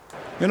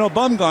You know,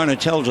 Bumgarner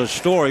tells a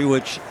story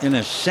which, in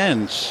a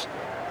sense,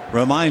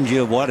 reminds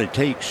you of what it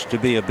takes to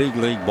be a big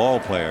league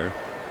ball player.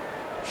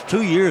 It's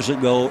 2 years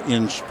ago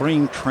in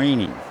spring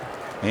training,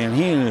 and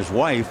he and his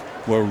wife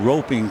were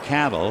roping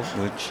cattle,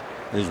 which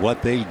is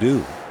what they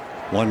do.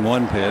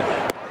 1-1 pitch,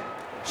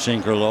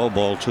 sinker low,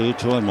 ball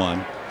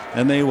 2-1,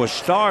 and they were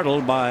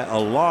startled by a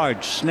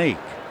large snake.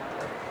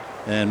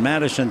 And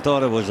Madison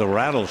thought it was a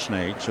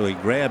rattlesnake, so he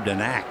grabbed an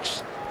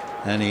axe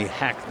and he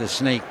hacked the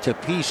snake to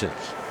pieces.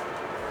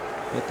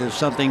 But there's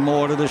something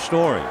more to the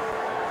story.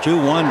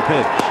 2-1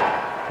 pitch,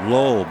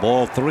 low,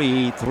 ball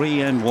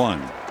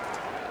 3-1.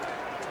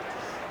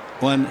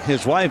 When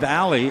his wife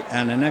Allie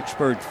and an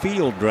expert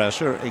field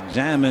dresser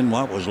examined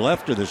what was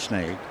left of the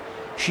snake,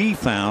 she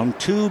found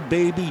 2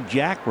 baby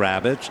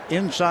jackrabbits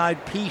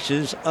inside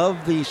pieces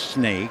of the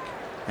snake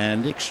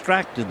and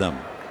extracted them.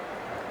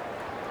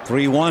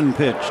 3-1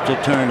 pitch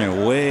to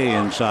Turner, way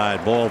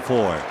inside, ball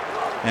 4.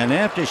 And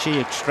after she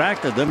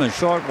extracted them, a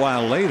short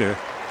while later,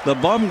 the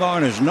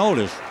Bumgarners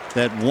noticed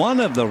that one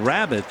of the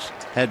rabbits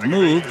had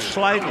moved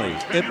slightly.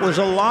 It was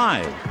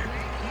alive.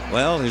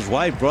 Well, his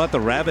wife brought the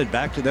rabbit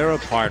back to their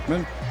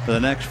apartment. For the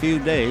next few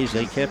days,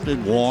 they kept it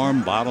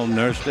warm, bottle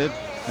nursed it,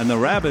 and the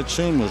rabbit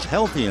soon was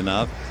healthy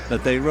enough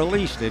that they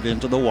released it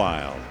into the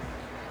wild.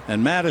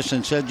 And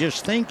Madison said,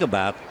 just think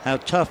about how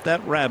tough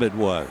that rabbit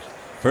was.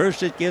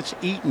 First it gets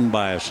eaten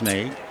by a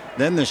snake,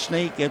 then the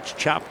snake gets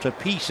chopped to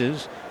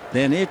pieces,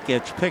 then it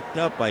gets picked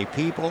up by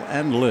people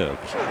and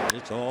lives.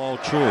 It's all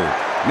true.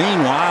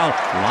 Meanwhile,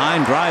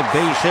 line drive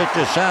base hit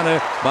to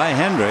center by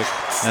Hendrick,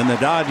 and the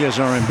Dodgers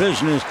are in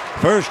business,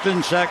 first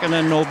and second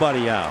and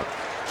nobody out.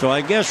 So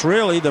I guess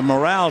really the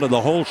morale to the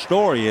whole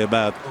story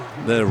about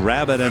the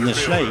rabbit and the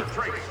snake,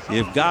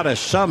 you've got to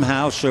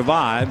somehow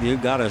survive.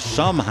 You've got to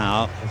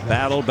somehow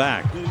battle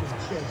back.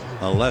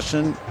 A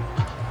lesson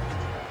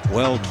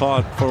well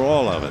taught for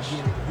all of us.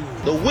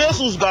 The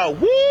whistles got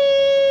woo!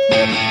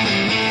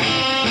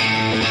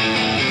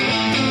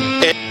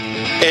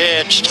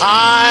 It's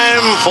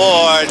time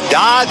for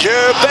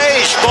Dodger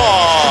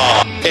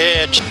baseball.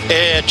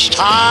 It's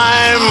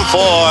time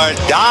for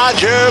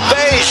Dodger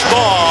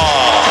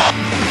baseball.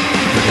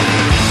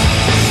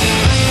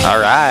 All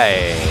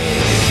right.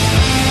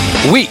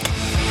 Week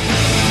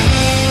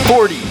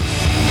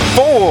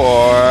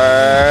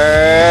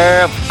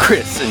 44.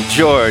 Chris and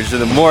George in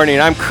the morning.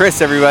 I'm Chris,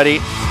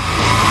 everybody.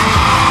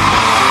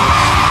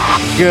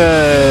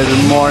 Good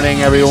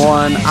morning,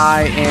 everyone.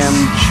 I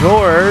am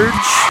George.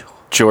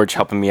 George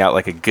helping me out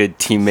like a good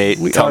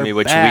teammate. Tell me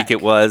which week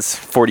it was.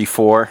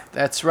 44.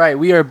 That's right.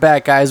 We are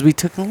back, guys. We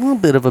took a little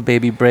bit of a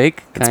baby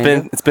break.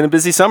 It's been a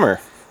busy summer.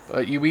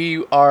 But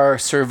we are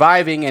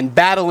surviving and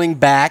battling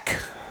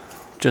back,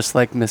 just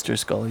like Mr.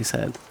 Scully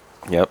said.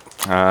 Yep.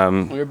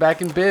 We're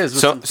back in biz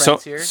with some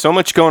friends here. So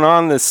much going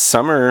on this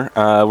summer.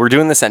 We're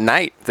doing this at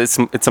night. It's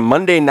a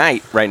Monday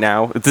night right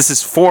now. This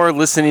is for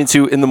listening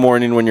to in the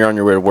morning when you're on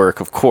your way to work,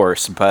 of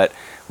course. But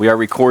we are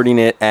recording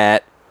it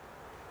at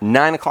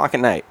 9 o'clock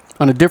at night.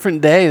 On a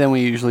different day than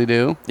we usually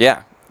do.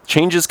 Yeah.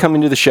 Changes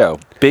coming to the show.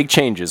 Big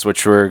changes,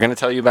 which we're going to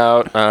tell you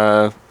about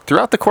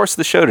throughout the course of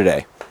the show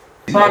today.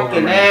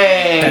 Fucking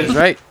A.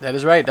 That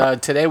is right.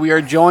 Today we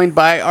are joined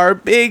by our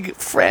big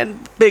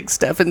friend, Big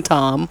Stefan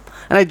Thom.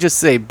 And I just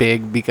say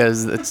big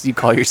because you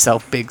call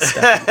yourself Big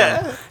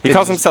Stefan. He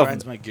calls himself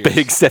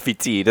Big Steffi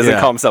T. He doesn't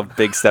call himself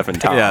Big Stefan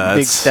Thom. Yeah,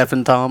 Big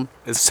Stefan Thom.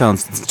 It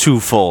sounds too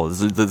full.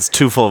 It's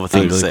too full of a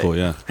thing to say. Cool,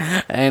 yeah.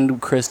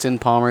 And Kristin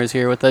Palmer is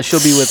here with us.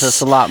 She'll be with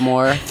us a lot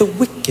more. The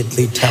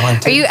wickedly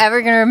talented. Are you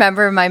ever going to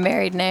remember my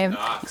married name?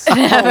 Knox. Oh,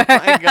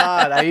 my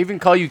God. I even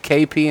call you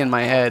KP in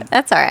my head.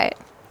 That's all right.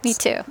 Me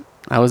too.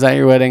 I was at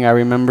your wedding. I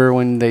remember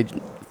when they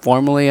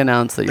formally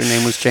announced that your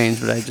name was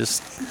changed, but I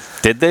just...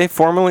 Did they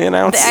formally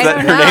announce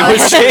that her name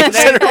was changed?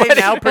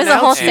 It was a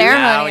whole ceremony.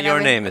 And now your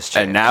name is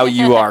changed. And now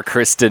you are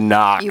Kristin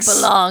Knox. You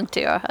belong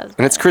to your husband.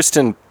 And it's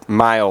Kristin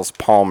Miles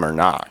Palmer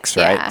Knox,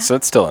 right? Yeah. So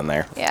it's still in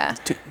there. Yeah.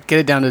 Get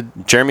it down to...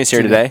 Jeremy's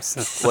here today.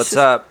 What's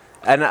up?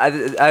 And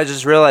I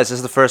just realized this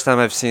is the first time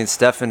I've seen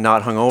Stefan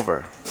not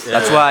hungover. Yeah.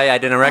 That's why I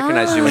didn't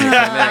recognize you when you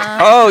came in.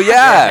 Oh,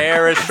 yeah. Your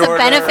hair is shorter. The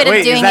benefit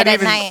of doing it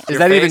at night. Is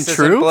that even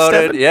true?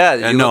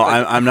 Yeah. No,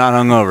 I'm not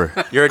hungover.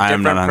 You're a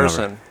different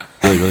person.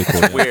 Really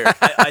cool. It's weird.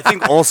 I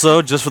think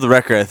also, just for the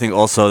record, I think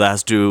also that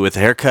has to do with a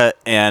haircut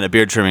and a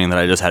beard trimming that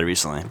I just had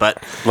recently.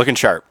 But looking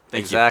sharp.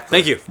 Thank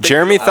you.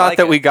 Jeremy thought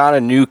that we got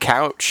a new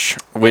couch,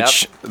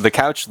 which the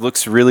couch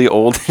looks really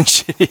old and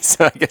shitty.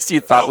 So I guess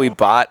you thought we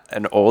bought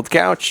an old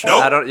couch?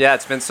 Nope. Yeah,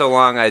 it's been so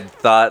long. I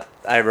thought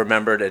I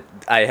remembered it.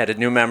 I had a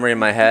new memory in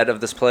my head of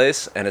this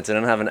place, and it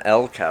didn't have an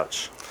L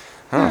couch.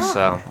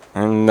 So,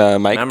 and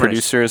Mike,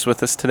 producer, is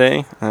with us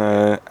today.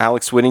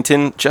 Alex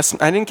Whittington.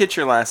 I didn't get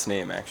your last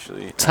name,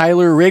 actually.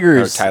 Tyler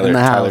Riggers. Tyler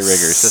Riggers.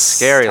 It's a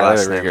scary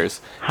last name.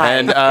 Riggers.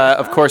 And,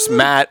 of course,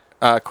 Matt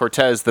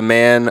Cortez, the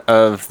man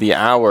of the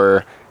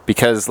hour,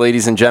 because,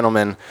 ladies and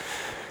gentlemen,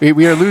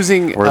 we are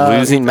losing. We're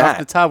losing Matt. Off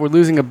the top, we're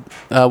losing one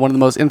of the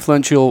most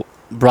influential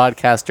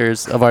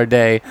broadcasters of our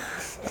day.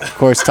 Of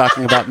course,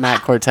 talking about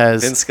Matt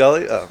Cortez. Vin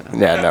Scully? Oh.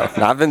 Yeah, no,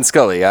 not Vin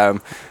Scully.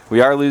 We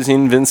are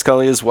losing Vin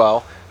Scully as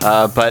well.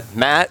 But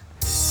Matt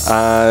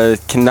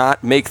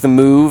cannot make the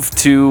move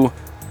to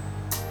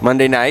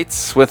Monday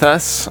nights with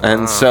us,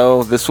 and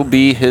so this will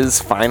be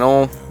his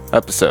final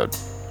episode.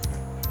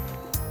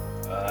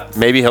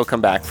 Maybe he'll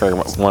come back for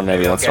one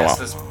every once in a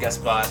while. Guest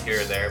spot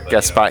here or there.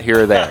 Guest spot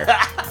here or there.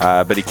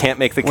 But he can't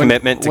make the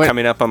commitment to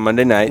coming up on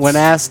Monday nights. When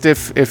asked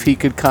if he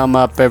could come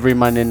up every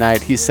Monday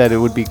night, he said it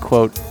would be,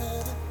 quote,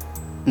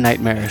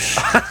 nightmarish.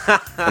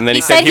 And then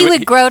He said he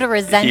would grow to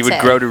resent it. He would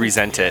grow to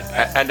resent it.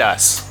 And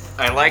us.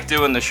 I like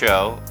doing the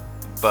show,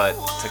 but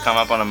to come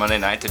up on a Monday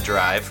night to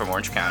drive from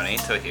Orange County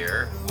to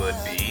here would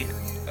be,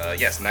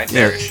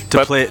 nightmarish.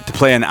 To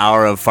play an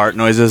hour of fart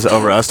noises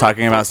over us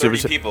talking about stupid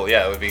shit. People,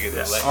 it would be good.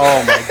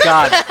 Oh my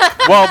God.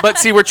 Well, but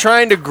see, we're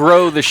trying to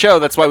grow the show.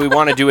 That's why we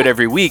want to do it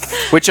every week,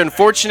 which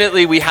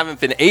unfortunately we haven't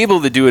been able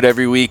to do it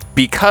every week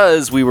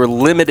because we were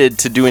limited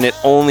to doing it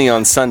only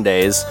on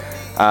Sundays.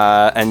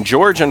 And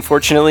George,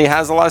 unfortunately,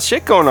 has a lot of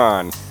shit going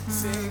on.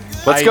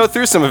 Let's go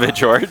through some of it,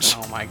 George.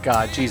 Oh my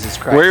God, Jesus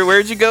Christ.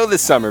 Where'd you go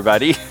this summer,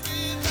 buddy?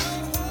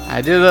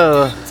 I did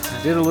a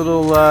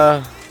little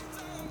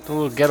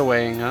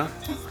getawaying, huh?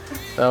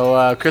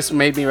 So Chris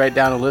made me write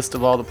down a list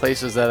of all the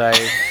places that I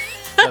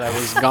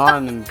was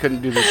gone and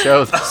couldn't do the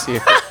show this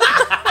year.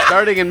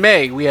 Starting in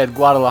May, we had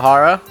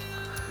Guadalajara.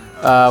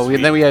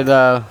 Then we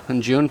had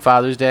in June,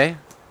 Father's Day.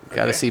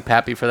 Got to see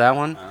Pappy for that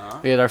one.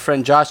 We had our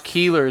friend Josh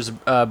Keeler's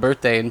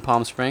birthday in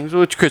Palm Springs,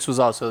 which Chris was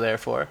also there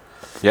for.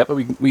 Yep. But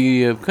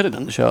we could have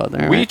done the show out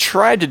there. We right?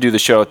 tried to do the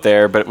show out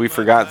there, but we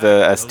forgot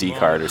the SD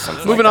card or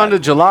something. Moving on to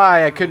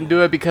July, I couldn't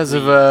do it because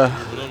of a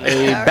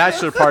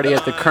bachelor party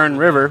at the Kern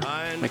River,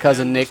 my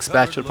cousin Nick's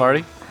bachelor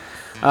party.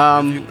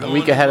 A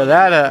week ahead of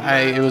that,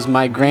 it was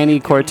my granny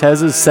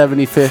Cortez's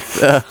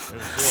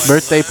 75th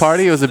birthday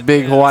party. It was a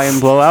big Hawaiian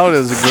blowout. It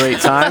was a great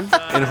time.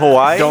 In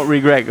Hawaii? Don't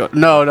regret going.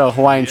 No,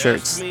 Hawaiian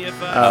shirts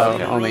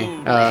only.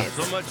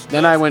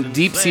 Then I went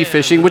deep sea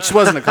fishing, which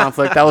wasn't a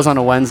conflict. That was on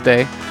a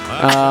Wednesday.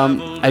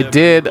 I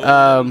did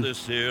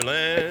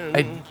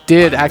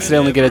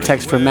accidentally get a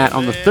text from Matt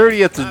on the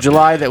 30th of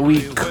July that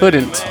we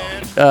couldn't.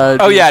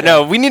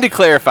 We need to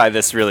clarify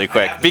this really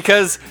quick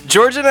because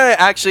George and I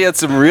actually had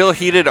some real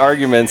heated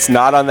arguments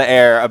not on the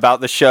air about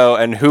the show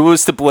and who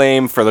was to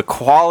blame for the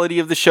quality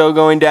of the show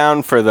going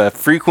down, for the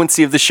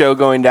frequency of the show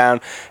going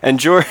down, and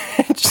George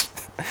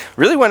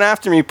really went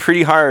after me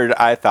pretty hard,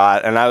 I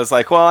thought, and I was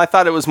like, well, I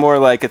thought it was more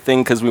like a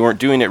thing because we weren't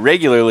doing it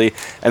regularly,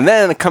 and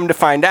then come to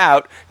find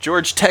out,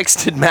 George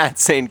texted Matt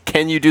saying,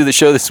 can you do the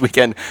show this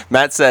weekend?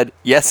 Matt said,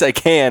 yes, I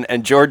can,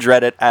 and George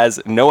read it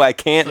as, no, I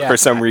can't for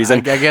some reason.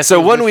 I guess so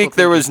one week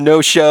there was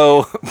no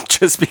show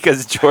just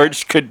because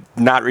George could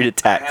not read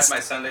a I had text. my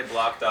Sunday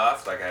blocked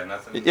off, like I had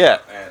nothing. Yeah.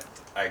 And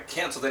I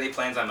canceled any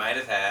plans I might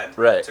have had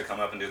Right. to come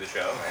up and do the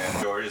show.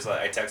 And George is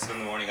like, I texted him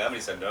the morning of, and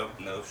he said, no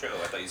show.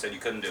 I thought you said you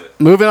couldn't do it.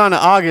 Moving on to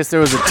August,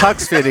 there was a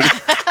tux fitting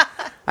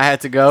I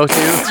had to go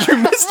to. You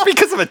missed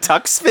because of a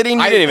tux fitting?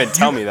 You didn't even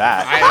tell me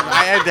that.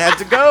 I had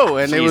to go,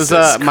 and it was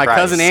Jesus my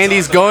cousin Christ.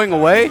 Andy's going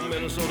away.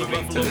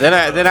 Then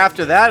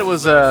after that, it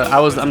was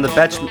I'm the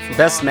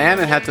best man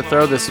and had to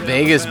throw this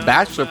Vegas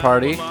bachelor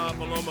party.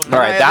 All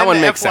right, that one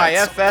makes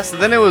sense. FYFS,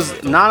 and then it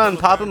was Nana and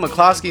Papa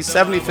McCloskey's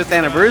 75th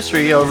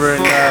anniversary over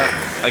in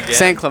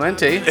San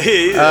Clemente.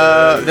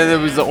 Then there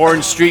was the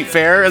Orange Street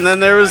Fair, and then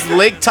there was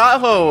Lake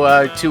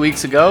Tahoe 2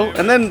 weeks ago.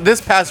 And then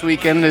this past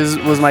weekend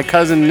was my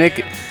cousin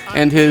Nick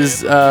and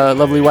his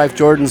lovely wife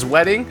Jordan's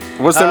wedding.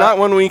 Was there not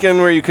one weekend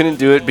where you couldn't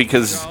do it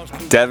because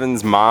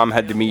Devin's mom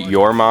had to meet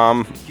your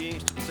mom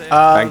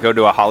and go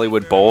to a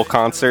Hollywood Bowl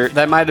concert?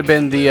 That might have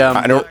been the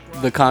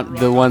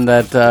one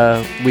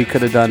that we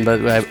could have done, but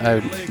I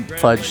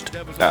fudged.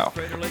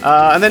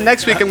 Oh. And then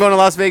next week I'm going to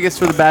Las Vegas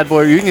for the Bad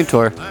Boy reunion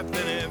tour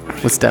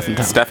with Stefan.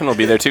 Stefan will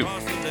be there too.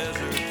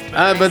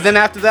 But then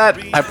after that,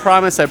 I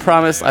promise,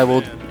 I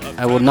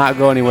will not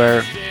go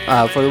anywhere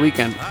for the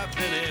weekend.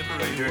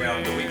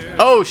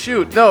 Oh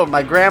shoot! No,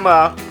 my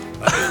grandma's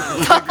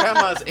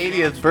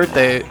 80th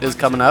birthday is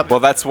coming up. Well,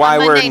 that's why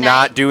On we're Monday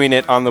not night. doing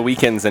it on the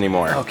weekends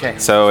anymore. Okay.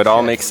 So it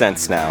all makes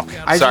sense now.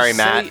 Sorry,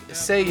 Matt.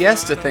 Say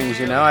yes to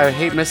things, you know. I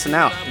hate missing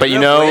out. But you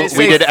They know, say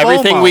we did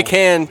everything FOMO. we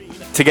can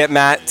to get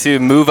Matt to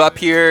move up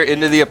here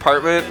into the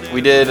apartment.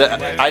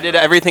 I did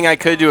everything I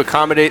could to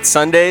accommodate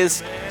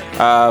Sundays,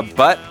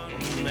 but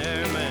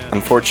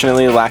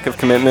unfortunately, lack of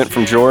commitment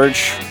from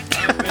George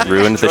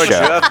ruined the George,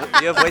 show.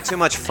 you have way too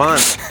much fun.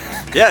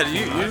 Yeah,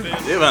 you've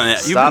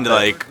Stop been it.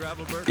 like,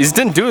 He's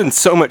been doing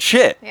so much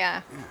shit.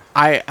 Yeah.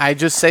 I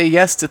just say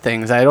yes to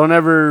things. I don't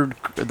ever.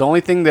 The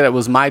only thing that it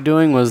was my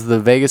doing was the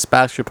Vegas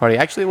bachelor party.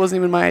 Actually, it wasn't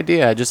even my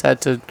idea. I just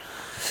had to,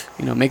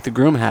 make the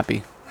groom happy.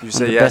 You I'm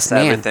say the yes best to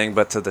man. everything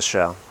but to the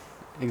show.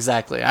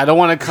 Exactly. I don't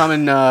want to come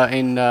and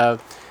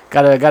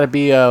gotta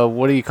be a,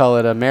 what do you call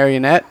it, a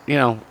marionette?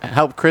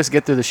 Help Chris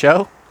get through the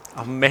show.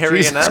 A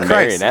Jesus marionette? Christ.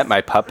 Marionette,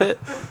 my puppet?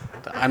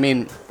 I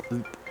mean,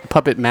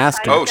 puppet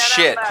master. Oh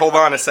shit, hold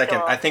on a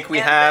second. I think we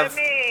have...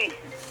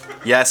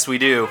 Yes, we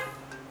do.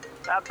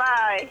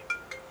 Bye-bye.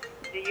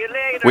 See you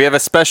later. We have a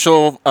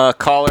special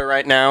caller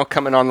right now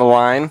coming on the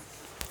line.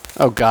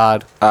 Oh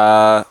God.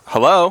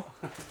 Hello?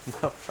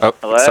 Oh,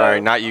 Hello?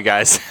 sorry, not you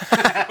guys.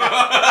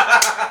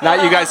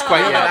 Not you guys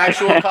quite yet.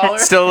 Actual caller?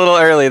 Still a little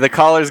early. The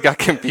callers got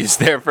confused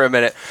there for a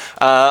minute.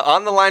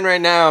 On the line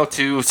right now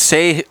to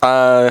say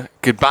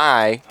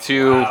goodbye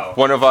to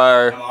one of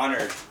our... I'm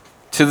honored.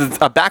 To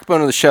the backbone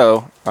of the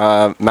show,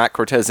 Matt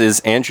Cortez, is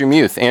Andrew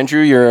Muth.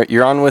 Andrew,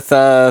 you're on with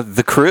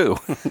the crew.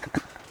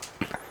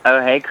 Oh,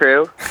 hey,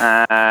 crew.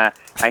 I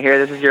hear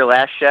this is your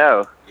last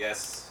show.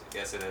 Yes,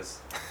 it is.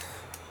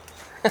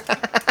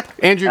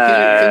 Andrew,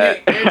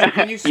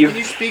 can you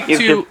speak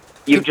to...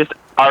 You've just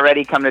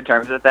already come to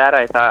terms with that?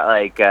 I thought,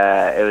 like,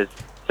 it was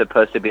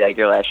supposed to be, like,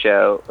 your last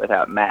show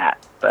without Matt,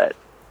 but...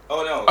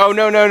 Oh, no. Oh,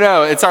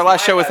 no. It's our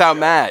last show without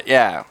Matt.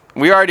 Yeah.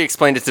 We already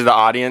explained it to the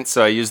audience,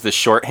 so I used the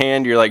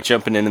shorthand. You're, like,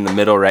 jumping in the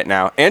middle right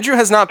now. Andrew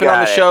has not been on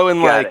the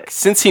show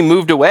since he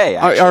moved away,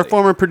 Our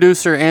former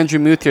producer, Andrew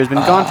Muth, here, has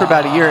been gone for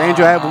about a year.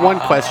 Andrew, I have one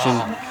question.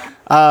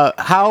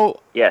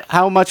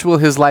 How much will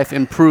his life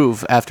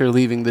improve after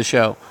leaving the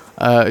show?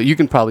 You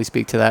can probably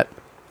speak to that.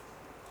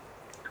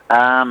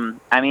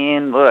 I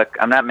mean, look,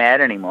 I'm not mad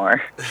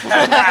anymore.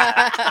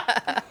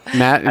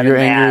 Matt, your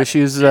anger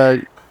issues...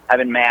 I've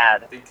been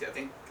mad.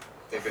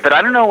 But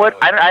I don't know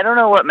what I don't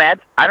know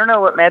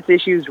what Matt's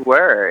issues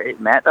were.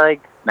 Matt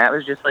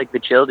was just like the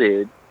chill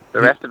dude.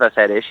 The rest of us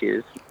had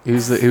issues. He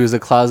was a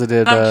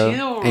closeted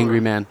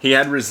angry man. He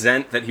had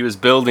resent that he was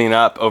building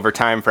up over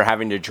time for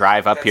having to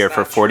drive up here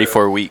for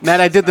 44 weeks. Matt,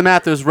 I did the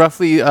math. There's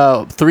roughly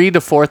 3,000 to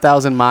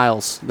 4,000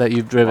 miles that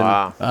you've driven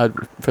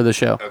for the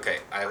show. Okay,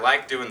 I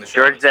like doing the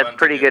show. George, that's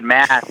pretty good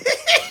math.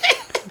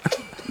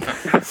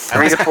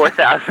 3,000 to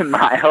 4,000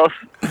 miles.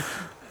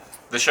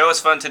 The show is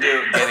fun to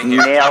do. Getting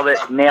here.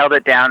 Nailed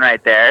it down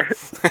right there.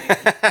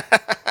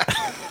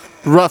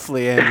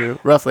 Roughly, Andrew.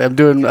 Roughly. I'm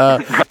doing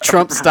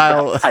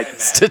Trump-style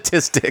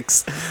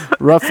statistics.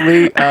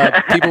 Roughly,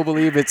 people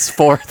believe it's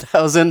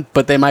 4,000,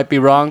 but they might be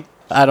wrong.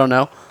 I don't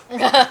know.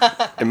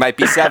 It might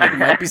be 7. It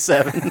might be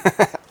 7.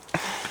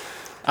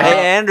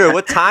 Hey, Andrew,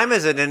 what time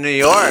is it in New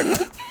York?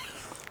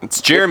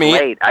 It's Jeremy.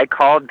 It's late. I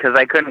called because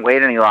I couldn't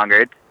wait any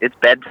longer. It's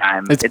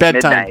bedtime. It's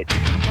bedtime. Midnight.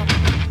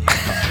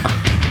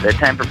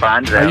 Bedtime for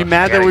Bonzo. Are you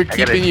mad that we're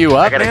keeping you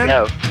up, man?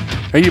 Go.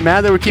 Are you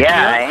mad that we're keeping you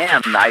up? Yeah,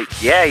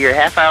 I am. You're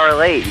half hour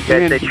late. You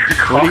guys said you were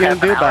what are you going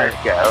to do about it?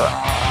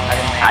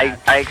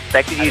 I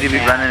expected you to be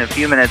running a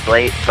few minutes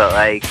late, but,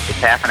 like,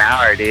 it's half an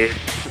hour, dude.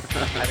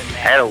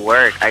 I gotta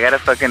work. I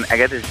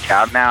got this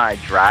job now. I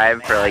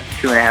drive for, like,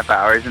 2.5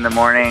 hours in the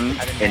morning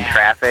in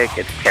traffic.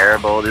 It's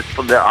terrible.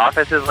 The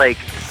office is, like...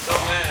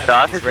 The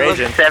office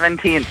is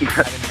 17.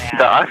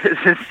 The office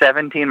is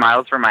 17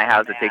 miles from my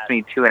house. It takes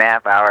me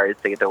 2.5 hours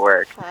to get to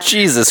work.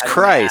 Jesus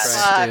Christ,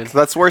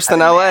 that's worse than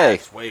LA.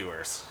 It's way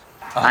worse.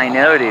 I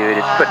know, dude.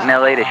 It's putting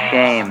LA to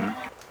shame.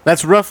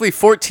 That's roughly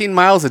 14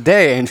 miles a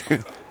day, Andrew.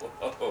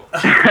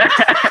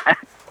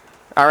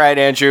 All right,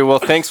 Andrew. Well,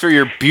 thanks for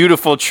your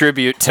beautiful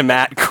tribute to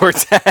Matt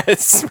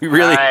Cortez. All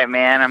right,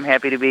 man. I'm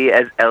happy to be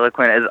as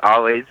eloquent as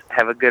always.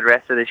 Have a good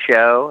rest of the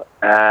show,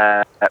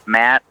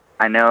 Matt.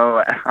 I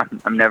know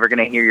I'm never going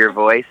to hear your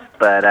voice,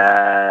 but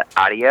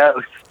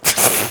adios.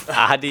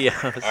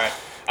 Adios. All right.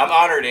 I'm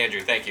honored,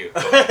 Andrew. Thank you.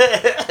 All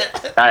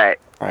right.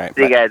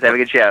 See you guys. Have a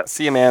good show.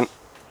 See you, man.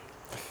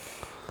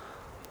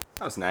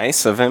 That was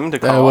nice of him to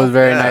call. That was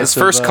very nice. His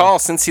first call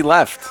since he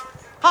left.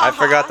 I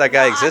forgot that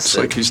guy existed. It's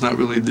like he's not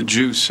really the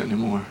juice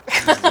anymore.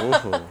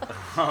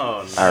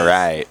 Oh, nice. All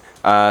right.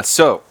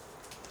 So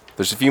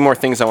there's a few more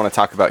things I want to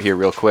talk about here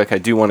real quick. I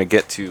do want to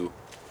get to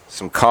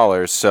some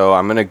callers, so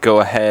I'm going to go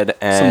ahead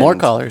and... Some more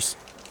callers.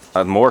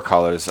 More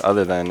callers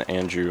other than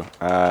Andrew.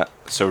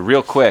 So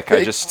real quick,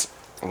 I just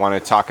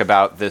want to talk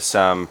about this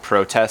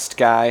protest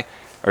guy,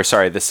 or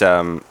sorry, this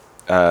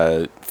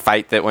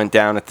fight that went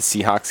down at the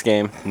Seahawks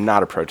game.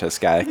 Not a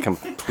protest guy,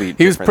 complete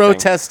He was different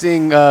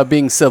protesting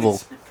being civil.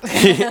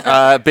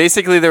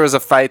 Basically, there was a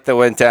fight that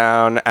went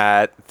down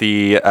at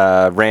the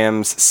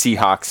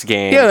Rams-Seahawks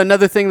game. Yeah,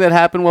 another thing that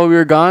happened while we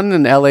were gone,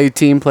 an LA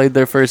team played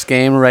their first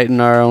game right in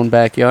our own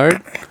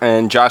backyard.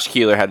 And Josh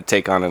Keeler had to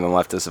take on it and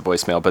left us a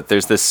voicemail. But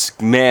there's this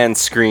man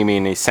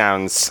screaming. He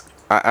sounds...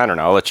 I don't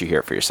know. I'll let you hear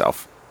it for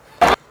yourself.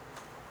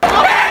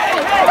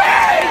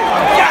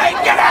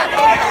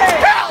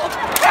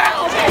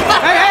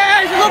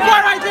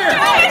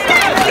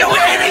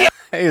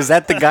 Hey, is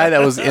that the guy that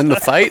was in the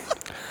fight?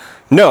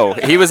 No,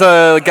 he was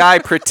a guy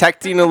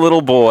protecting a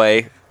little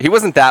boy. He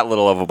wasn't that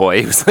little of a boy.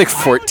 He was like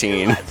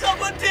 14.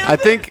 I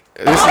think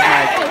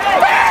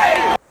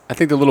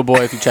the little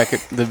boy, if you check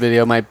the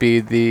video, might be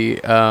the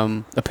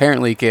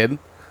apparently kid.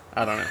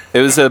 I don't know.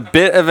 It was a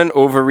bit of an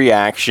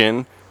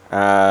overreaction.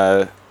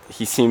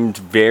 He seemed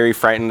very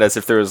frightened, as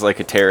if there was like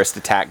a terrorist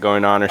attack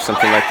going on or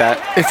something like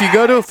that. If you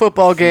go to a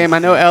football game, I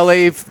know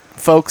LA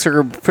folks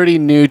are pretty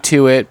new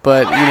to it,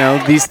 but you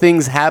know these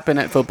things happen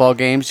at football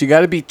games. You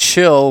got to be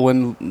chill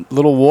when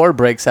little war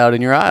breaks out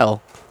in your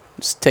aisle.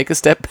 Just take a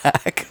step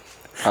back.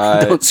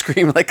 Don't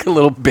scream like a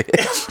little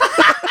bitch.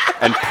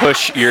 And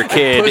push your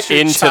kid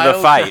into the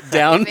fight.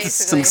 Down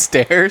some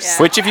stairs.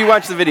 Yeah. Which, if you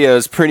watch the video,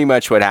 is pretty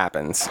much what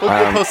happens.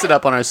 We'll post it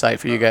up on our site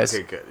for you guys.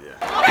 Okay, good,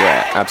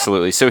 Yeah.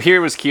 Absolutely. So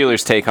here was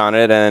Keeler's take on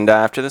it, and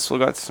after this, we'll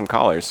go out to some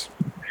callers.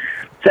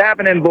 What's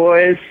happening,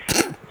 boys?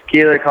 It's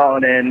Keeler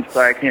calling in.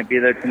 Sorry I can't be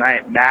there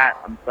tonight. Matt,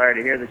 I'm sorry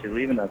to hear that you're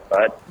leaving us,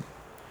 bud.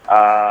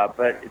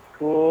 But it's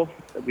cool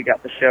that we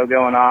got the show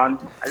going on.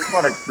 I just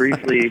want to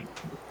briefly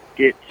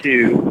get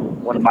to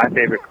one of my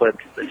favorite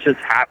clips that just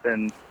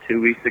happened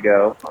 2 weeks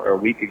ago, or a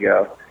week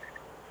ago.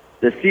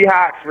 The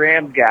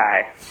Seahawks-Rams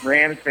guy,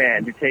 Rams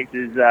fan, who takes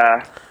his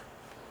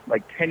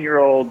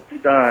 10-year-old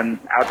son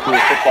out to a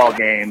football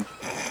game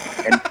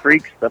and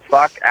freaks the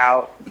fuck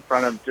out in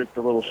front of just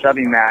a little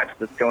shoving match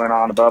that's going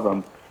on above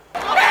him.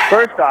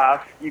 First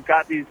off, you've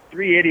got these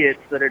 3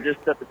 idiots that are just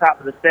at the top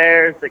of the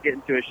stairs that get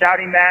into a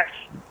shouting match.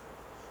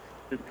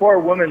 This poor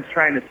woman's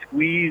trying to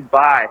squeeze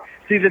by.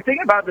 See, the thing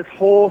about this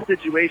whole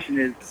situation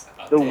is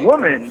the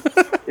woman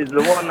is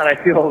the one that I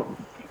feel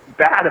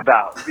bad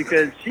about,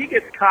 because she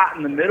gets caught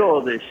in the middle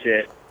of this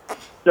shit.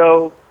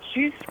 So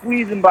she's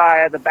squeezing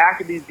by at the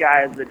back of these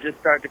guys that just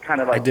start to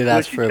kind of I did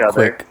ask push for each a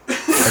other.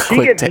 She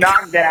quick gets take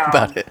knocked down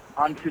about it.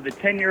 onto the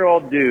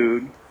 10-year-old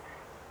dude,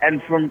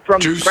 and from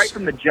right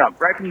from the jump,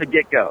 right from the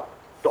get-go.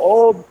 The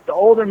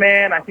older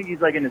man, I think he's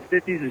like in his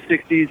 50s or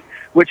 60s,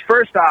 which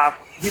first off,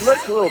 he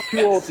looks a little too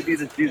old to be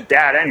this dude's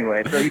dad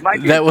anyway, so he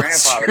might be That his was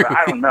grandfather, true. but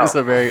I don't know. He's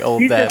a very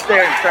old He's dad. just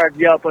there and starts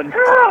yelling,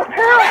 help,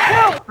 help,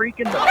 help,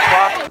 freaking the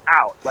fuck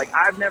out. Like,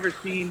 I've never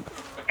seen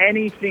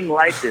anything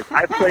like this.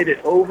 I've played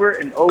it over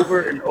and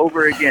over and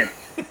over again,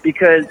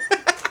 because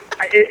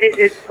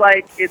it's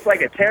like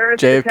a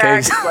terrorist JFK attack.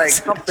 It's like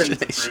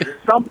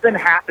something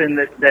happened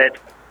that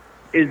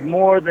is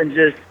more than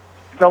just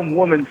some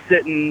woman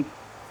sitting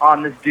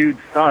on this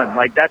dude's son.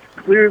 Like, that's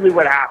clearly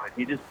what happened.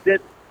 She just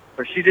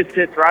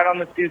sits right on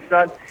this dude's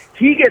son.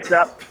 He gets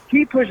up,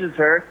 he pushes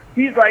her.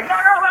 He's like,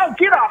 no,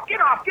 get off. Pushing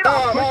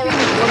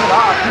this woman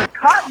off. He's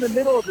caught in the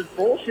middle of this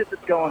bullshit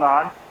that's going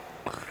on.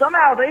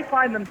 Somehow they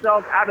find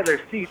themselves out of their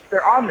seats.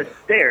 They're on the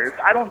stairs.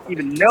 I don't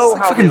even know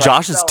how. Fucking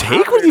Josh's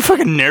take? What are you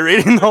fucking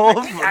narrating the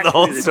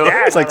whole story?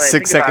 It's like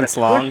 6 seconds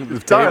long. The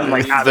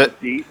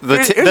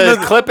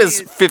clip is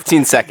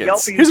 15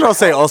 seconds. Here's what I'll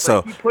say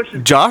also.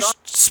 Josh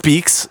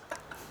speaks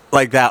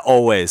like that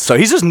always. So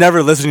he's just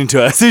never listening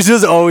to us. He's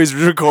just always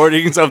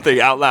recording something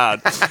out loud.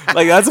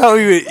 Like, that's how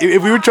he would,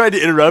 if we were trying to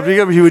interrupt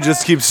him, he would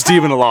just keep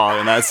steaming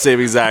along in that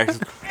same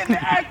exact.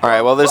 All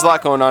right, well, there's a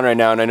lot going on right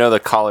now, and I know the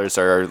callers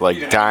are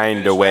like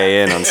dying to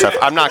weigh in on stuff.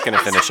 I'm not going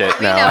to finish it.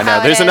 No, I know.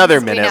 There's another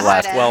minute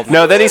left. Well,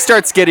 no, then he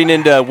starts getting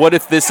into what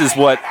if this is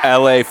what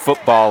LA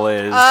football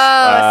is.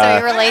 So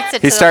he relates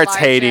it to He starts the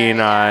hating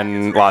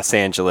on Los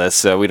Angeles,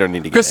 so we don't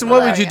need to get Kristin, into what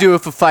that. would you do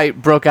if a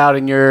fight broke out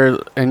in your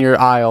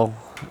aisle?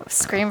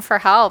 Scream for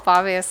help,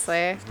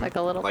 obviously. Like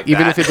a little.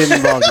 Even if it didn't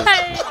involve you.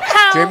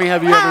 Jeremy,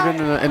 have you ever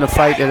been in a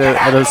fight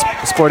at a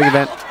sporting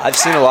event? I've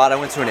seen a lot. I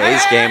went to an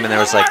A's game and there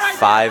was like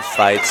 5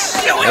 fights.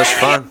 It was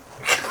fun.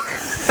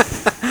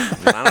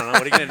 I don't know.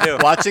 What are you gonna do?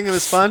 Watching it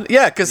was fun.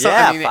 Yeah, because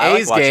I mean, I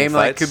like A's watching game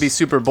like fights. could be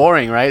super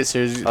boring, right? So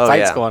there's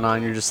fights going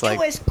on. You're just like,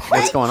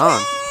 what's going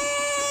on?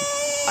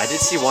 I did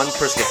see one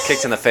person get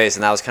kicked in the face,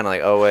 and that was kind of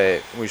like, oh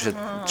wait, we should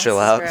chill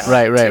out.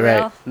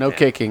 Right. No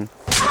kicking.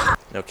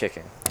 No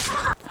kicking.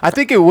 I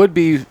think it would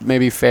be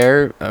maybe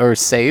fair or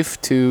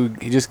safe to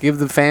just give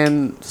the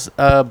fans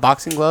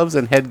boxing gloves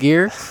and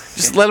headgear.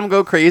 Just let them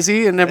go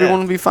crazy, and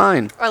everyone will be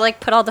fine. Or like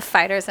put all the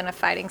fighters in a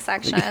fighting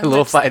section. A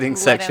little fighting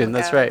section.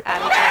 That's right.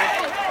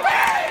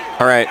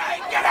 All right.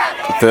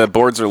 The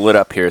boards are lit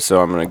up here,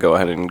 so I'm going to go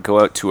ahead and go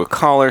out to a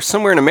caller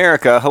somewhere in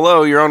America.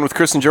 Hello, you're on with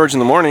Chris and George in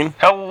the morning.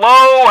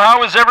 Hello,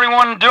 how is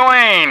everyone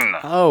doing?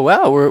 Oh,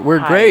 wow, we're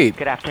Hi, great.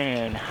 Good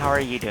afternoon. How are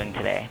you doing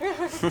today?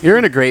 You're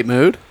in a great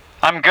mood.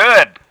 I'm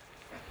good.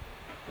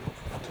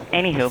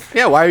 Anywho.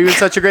 Yeah, why are you in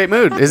such a great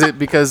mood? Is it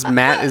because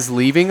Matt is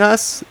leaving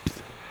us?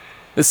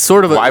 It's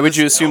sort of. Why would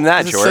you assume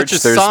that, George?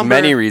 There's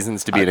many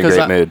reasons to be in a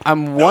great mood.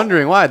 I'm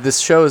wondering why this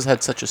show has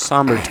had such a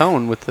somber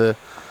tone with the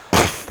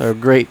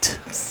great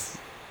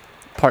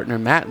partner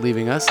Matt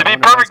leaving us. To be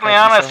perfectly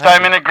honest,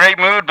 I'm in a great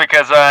mood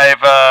because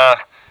I've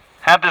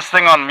had this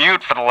thing on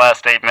mute for the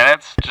last 8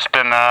 minutes. Just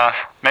been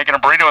making a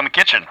burrito in the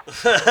kitchen.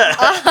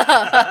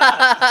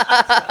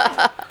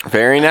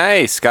 Very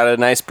nice. Got a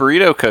nice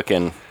burrito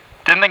cooking.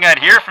 Didn't think I'd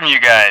hear from you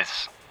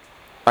guys.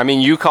 I mean,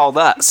 you called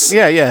us.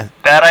 Yeah.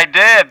 That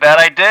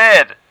I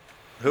did.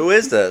 Who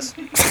is this?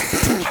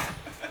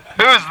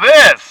 Who's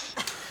this?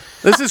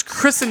 This is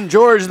Chris and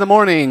George in the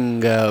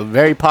morning, a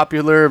very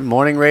popular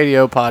morning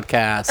radio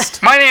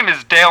podcast. My name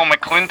is Dale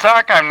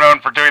McClintock. I'm known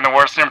for doing the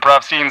worst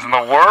improv scenes in the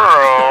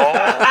world.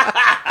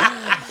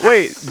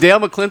 Wait,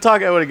 Dale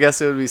McClintock? I would have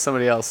guessed it would be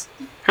somebody else.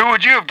 Who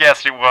would you have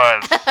guessed it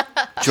was?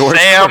 George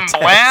Sam Cortez.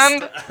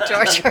 Bland?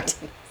 George Cortez.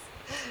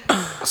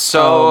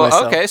 So,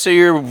 okay, so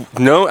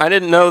I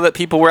didn't know that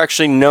people were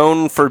actually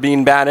known for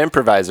being bad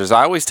improvisers.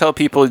 I always tell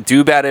people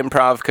do bad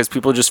improv because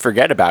people just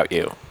forget about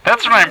you.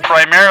 That's what I'm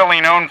primarily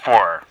known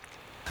for.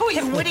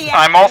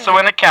 I'm also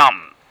an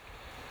accountant.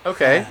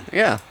 Okay,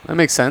 yeah, that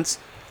makes sense.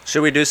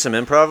 Should we do some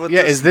improv with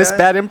Yeah, this is this guy?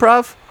 bad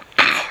improv?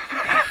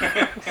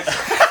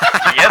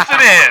 Yes,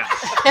 it is.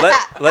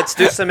 Let's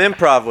do some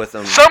improv with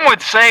them. Some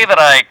would say that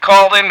I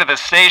called into the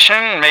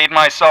station, made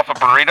myself a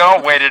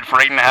burrito, waited for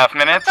 8.5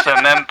 minutes,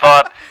 and then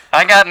thought,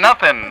 I got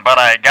nothing, but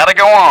I gotta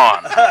go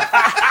on.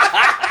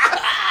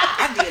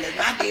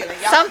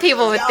 Some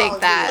people would think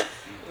that.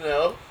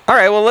 No. All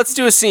right, well, let's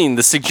do a scene.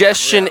 The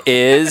suggestion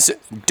is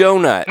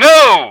donut.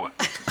 No!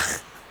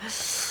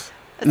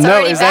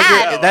 No, is that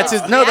bad. your, that's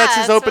his? No, that's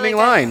his opening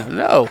line.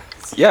 No.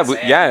 Yeah,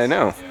 I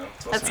know.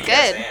 That's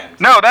good.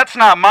 No, that's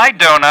not my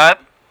donut.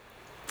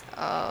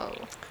 Oh.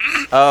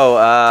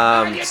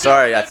 Oh,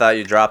 sorry, I thought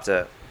you dropped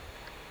it.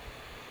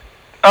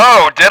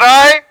 Oh, did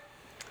I?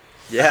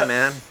 Yeah,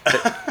 man.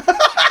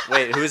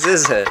 Wait, whose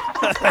is it?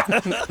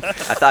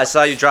 I thought I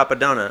saw you drop a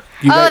donut.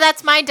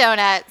 That's my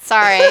donut.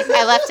 Sorry,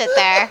 I left it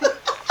there.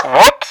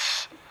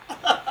 Whoops.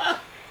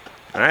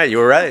 All right, you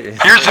were right.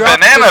 Here's a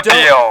banana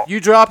peel. You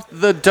dropped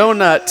the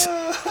donut.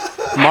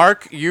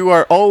 Mark, you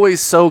are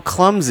always so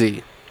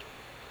clumsy.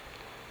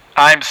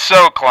 I'm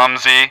so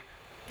clumsy.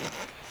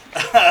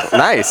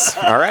 Nice.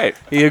 All right.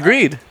 He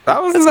agreed.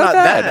 That was That's not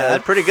bad.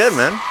 That's pretty good,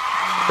 man.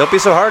 Don't be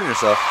so hard on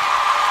yourself.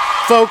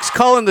 Folks,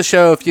 call in the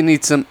show if you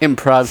need some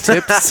improv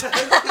tips.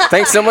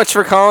 Thanks so much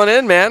for calling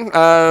in, man.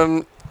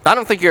 I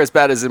don't think you're as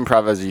bad as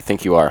improv as you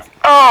think you are.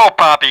 Oh,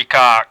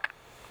 poppycock.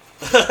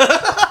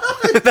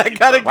 That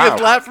got a good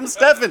laugh from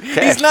Stefan.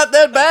 He's not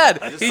that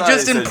bad. He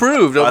just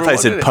improved. I over thought he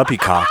said minute.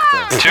 puppycock.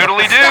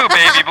 Toodly-doo,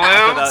 baby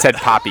blue. Said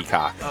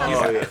poppycock.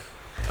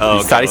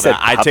 Oh, thought he said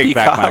I take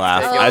back my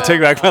laugh. I take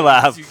back my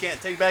laugh. You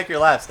can't take back your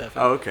laugh,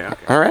 Stefan. Oh, okay.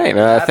 All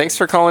right. Thanks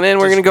for calling in.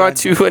 We're going to go out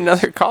to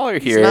another caller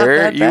not here.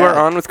 that You are bad.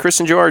 on with Chris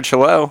and George.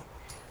 Hello.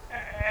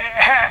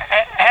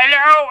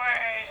 Hello,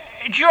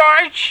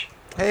 George.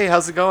 Hey,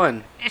 how's it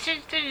going? This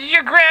is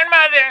your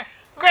grandmother,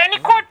 Granny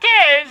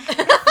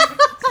Cortez.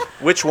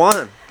 Which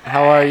one?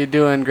 How are you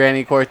doing,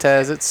 Granny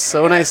Cortez? It's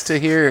so nice to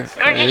hear.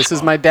 This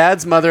is my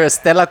dad's mother,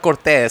 Estela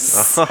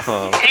Cortez.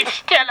 Oh. It's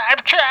Stella.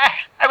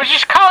 I was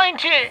just calling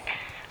to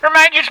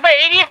remind you it's my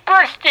 80th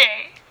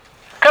birthday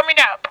coming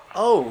up.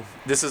 Oh,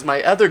 this is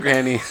my other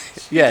granny.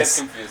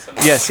 Yes.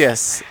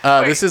 Yes.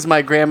 This is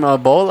my grandma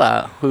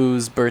Bola,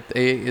 whose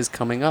birthday is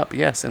coming up.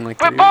 Yes, in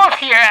like We're 3 both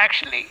here,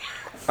 actually.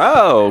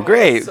 Oh,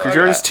 great.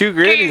 George's two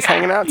grannies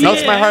hanging out together.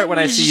 Melts my heart when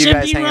I see you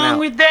guys hanging out. Something wrong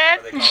with that?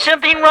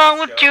 Something wrong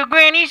with two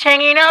grannies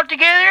hanging out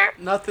together?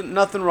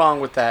 Nothing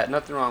wrong with that.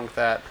 Nothing wrong with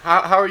that.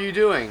 How are you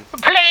doing?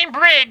 We're playing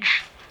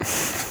bridge.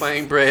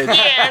 Playing bridge.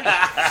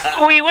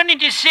 Yes. We wanted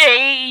to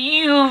say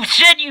you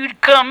said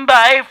you'd come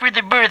by for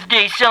the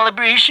birthday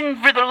celebration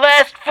for the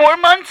last 4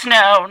 months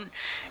now.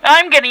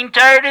 I'm getting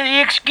tired of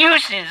the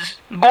excuses.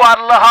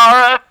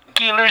 Guadalajara,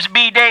 Keeler's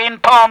B-Day in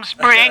Palm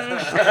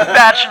Springs,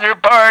 bachelor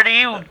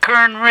party,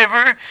 Kern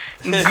River,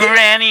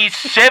 Granny's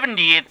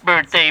 70th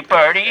birthday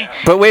party.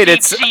 But wait, deep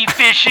it's sea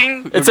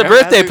fishing. it's a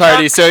birthday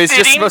party, so he's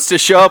just supposed to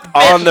show up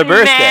on the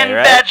birthday, Man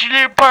right?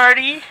 bachelor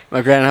party.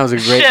 My grandma has a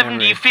great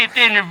memory. 75th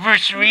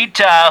anniversary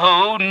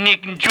Tahoe,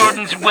 Nick and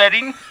Jordan's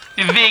wedding,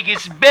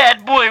 Vegas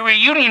bad boy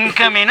reunion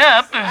coming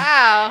up.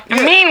 Wow.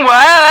 Meanwhile,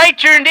 I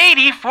turned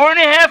 80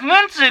 4.5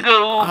 months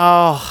ago.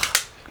 Oh,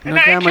 no, And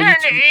I Grandma,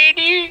 turned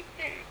 80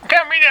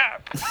 coming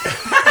up.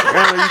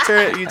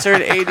 Grandma, you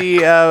turn 80.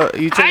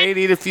 You turn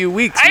 80 in a few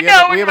weeks. I we know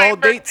have when a my whole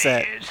date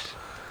birthday set. is.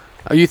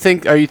 Are you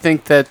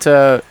think that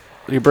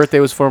your birthday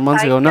was 4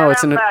 months ago? No,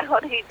 it's in.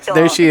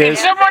 There she Is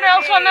is, someone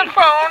else on the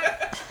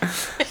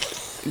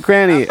phone?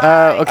 Granny. Okay,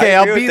 I agree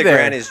I'll with be the there.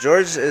 grannies.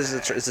 George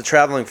is a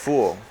traveling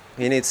fool.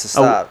 He needs to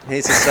stop. He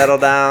needs to settle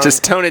down.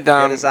 Just tone it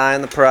down. Get his eye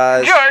on the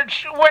prize.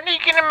 George, when are you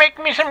going to make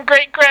me some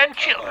great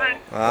grandchildren?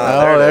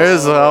 Oh,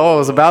 there's. Oh, it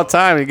was about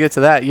time to get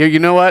to that. You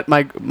know what?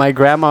 My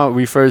grandma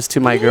refers to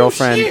my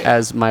girlfriend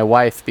as my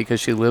wife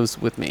because she lives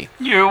with me.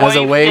 Your as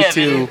a wife, way Debbie.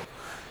 to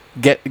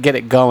get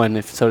it going,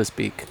 if so to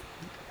speak.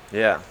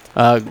 Yeah.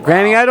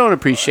 Granny, I don't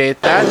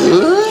appreciate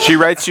that. She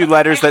writes you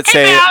letters that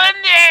say. All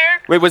in there.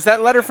 Wait, was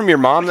that letter from your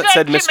mom that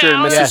said Mr.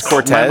 and Mrs. Yes,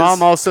 Cortez? my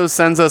mom also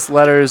sends us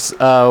letters,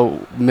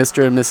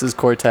 Mr. and Mrs.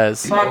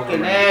 Cortez.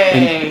 Fucking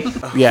A.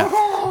 Yeah.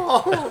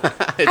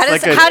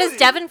 How does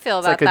Devin feel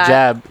It's about like a that?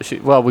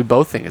 jab. Well, we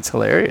both think it's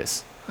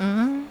hilarious.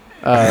 Mm-hmm.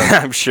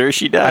 I'm sure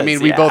she does. I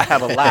mean, we both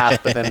have a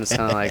laugh, but then it's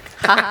kind of like.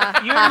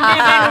 Your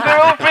living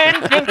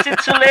girlfriend thinks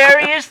it's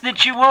hilarious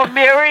that you won't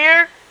marry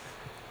her?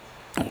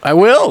 I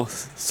will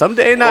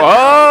someday. Not.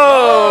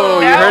 Whoa!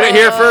 You heard it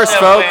here first,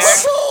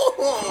 folks.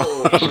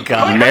 Oh,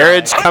 God.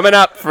 Marriage coming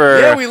up for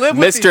Yeah, we live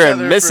with Mr. each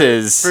and other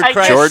Mrs. for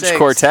Christ's George sakes.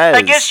 Cortez.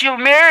 I guess you'll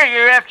marry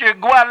her after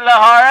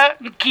Guadalajara,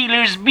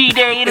 Keeler's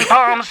B-Day in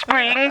Palm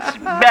Springs,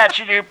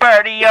 bachelor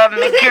party on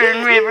the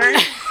Kern River,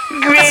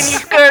 Granny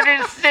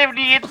Carter's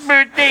 70th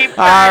birthday party.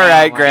 All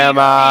right,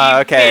 Grandma.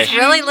 Okay.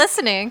 Really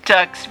listening.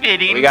 Tux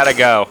fitting. We gotta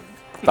go.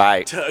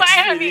 Bye. Bye,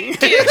 honey.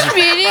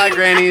 Bye,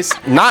 grannies.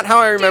 Not how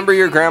I remember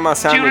your grandma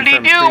sounding from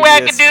Doodly-doo,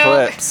 previous wackadoo.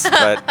 clips,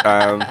 but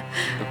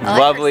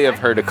lovely of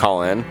her to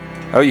call in.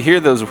 Oh, you hear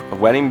those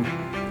wedding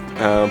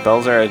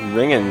bells are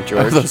ringing,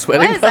 George? Those What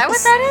wedding is that?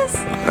 What bells? that is?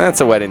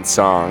 That's a wedding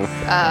song.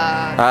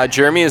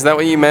 Jeremy, is that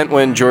what you meant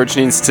when George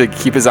needs to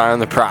keep his eye on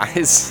the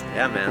prize?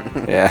 Yeah,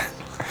 man. Yeah.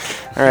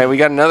 All right, we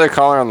got another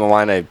caller on the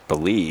line, I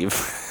believe.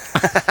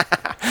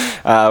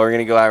 We're going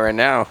to go out right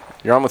now.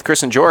 You're on with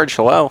Chris and George.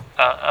 Hello.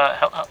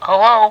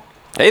 Hello.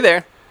 Hey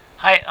there.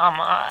 Hi.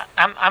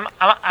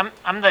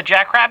 I'm the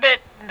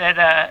jackrabbit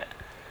that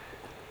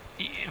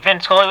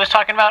Vince Scully was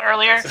talking about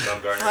earlier.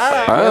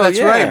 Oh, that's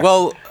right.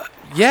 Well,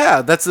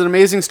 yeah, that's an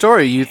amazing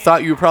story. You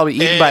thought you were probably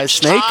eaten by a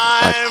snake,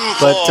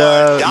 but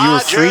you were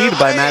freed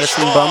by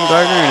Madison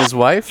Bumgarner and his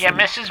wife. Yeah,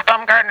 Mrs.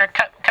 Bumgarner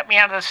cut me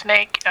out of the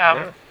snake.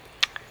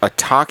 A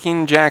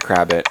talking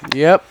jackrabbit.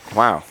 Yep.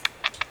 Wow.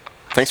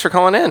 Thanks for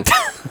calling in.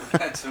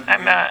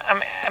 I'm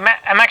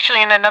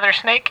actually in another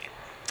snake.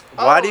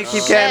 Why do you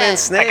keep getting in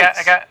snakes?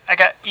 I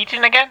got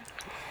eaten again.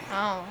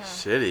 Oh.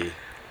 Shitty.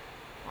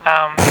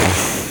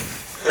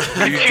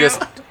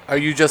 Are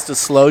you just a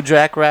slow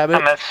jackrabbit?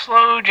 I'm a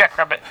slow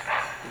jackrabbit.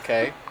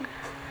 Okay.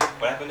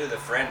 What happened to the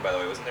friend, by the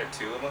way? Wasn't there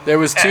two of them? There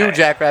was two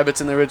jackrabbits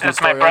in the original That's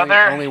my story.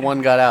 brother. Only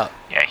one got out.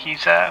 Yeah,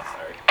 he's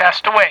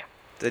passed away.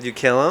 Did you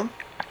kill him?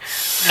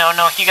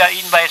 No, he got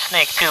eaten by a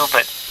snake too,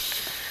 but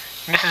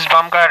Mrs.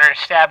 Bumgarner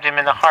stabbed him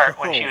in the heart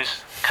when she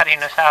was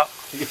cutting us out.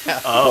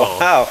 Yeah. Oh.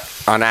 Wow.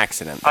 On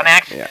accident. On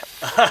accident.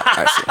 Yeah.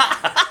 I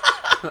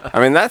see. I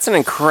mean, that's an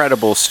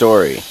incredible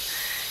story.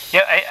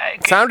 Yeah,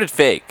 It sounded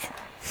fake.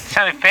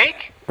 Sounded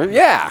fake?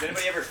 Yeah. Did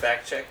anybody ever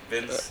fact check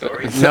Vince's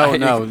story?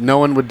 No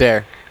one would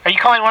dare. Are you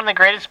calling one of the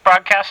greatest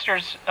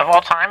broadcasters of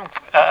all time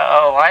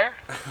a liar?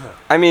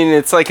 I mean,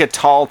 it's like a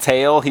tall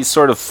tale. He's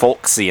sort of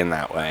folksy in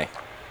that way.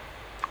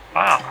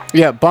 Wow.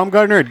 Yeah,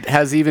 Baumgartner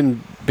has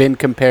even been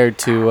compared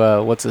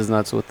to what's his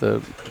nuts with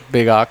the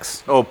big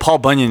ox. Oh, Paul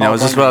Bunyan. That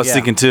was just what I was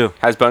thinking too.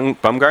 Has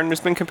Bumgarner's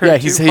been compared? Yeah,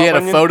 to he Paul had a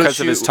Bunyan photo because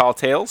shoot of his tall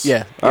tales.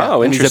 Yeah.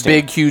 Oh, and interesting. he's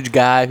a big, huge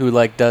guy who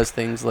does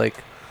things like.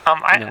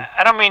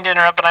 I don't mean to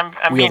interrupt, but I'm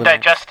being Wielding it.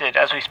 digested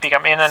as we speak.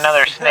 I'm in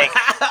another snake.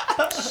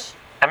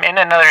 I'm in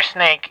another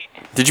snake.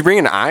 Did you bring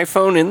an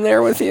iPhone in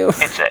there with you?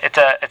 It's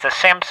a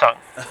Samsung.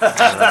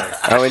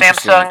 Oh,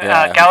 interesting. Samsung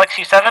Yeah.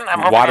 Galaxy 7. I'm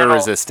hoping Water it'll-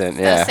 resistant.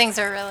 Yeah. Those things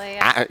are really.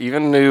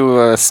 Even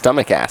to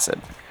stomach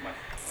acid.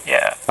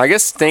 Yeah. I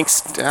guess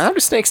snakes. How do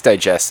snakes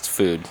digest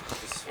food?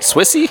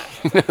 Swissy?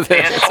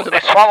 They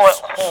swallow it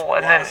whole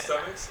and then.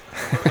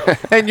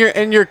 And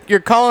you're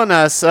calling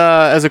us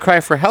as a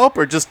cry for help,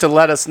 or just to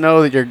let us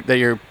know that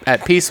you're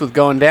at peace with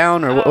going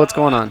down, or what's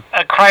going on?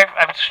 I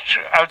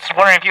was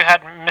wondering if you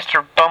had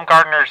Mr.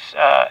 Baumgartner's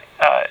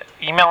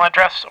email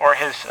address or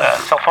his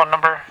cell phone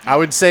number. I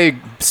would say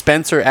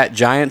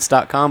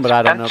Spencer@giants.com, but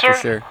I don't know for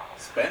Spencer? sure.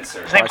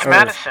 Spencer. His name's Or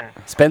Madison.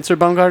 Spencer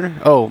Baumgartner?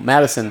 Oh,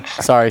 Madison.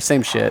 Sorry,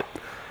 same shit.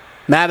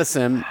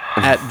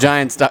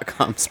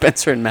 Madison@giants.com.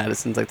 Spencer and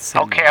Madison's like the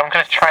same. Okay, I'm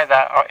gonna try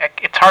that.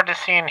 It's hard to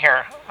see in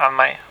here on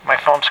my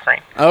phone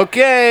screen.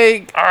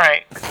 Okay. All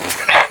right.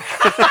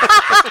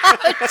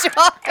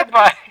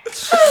 Goodbye.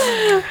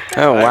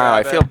 Oh wow,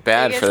 I feel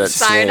bad for that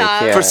snake.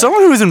 Yeah. For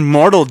someone who was in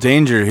mortal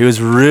danger, he was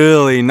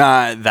really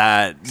not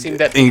that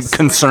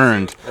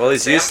concerned. Well,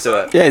 he's used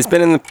to it. Yeah, he's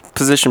been in the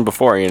position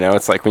before.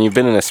 It's like when you've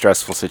been in a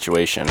stressful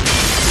situation.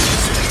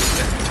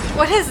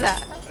 What is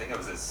that? I think it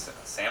was his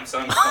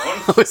Samsung phone.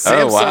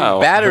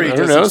 Samsung battery. Who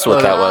just knows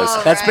what that exploded.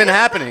 was? That's been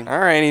happening. All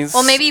right, he's.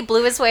 Well, maybe he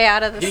blew his way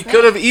out of the He snake.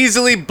 could have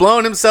easily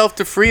blown himself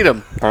to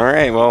freedom. All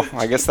right, well,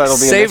 I guess that'll be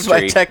Saved a by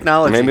mystery.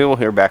 technology. Maybe we'll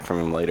hear back from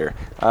him later.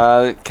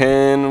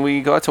 Can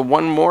we go out to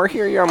one more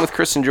here? You're on with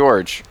Chris and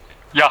George.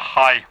 Yeah,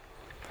 hi.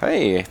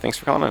 Hey, thanks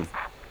for calling in.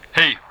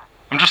 Hey,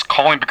 I'm just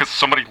calling because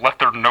somebody left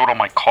their note on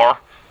my car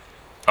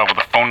with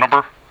a phone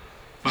number.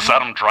 This is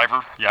Adam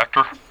Driver, the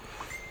actor.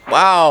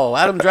 Wow,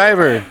 Adam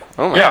Driver.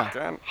 Oh my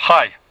God.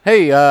 Hi.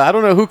 Hey, I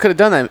don't know who could have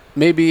done that.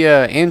 Maybe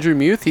Andrew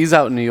Muth. He's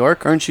out in New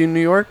York. Aren't you in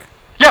New York?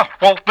 Yeah,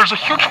 well, there's a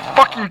huge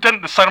fucking dent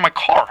in the side of my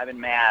car. I've been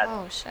mad.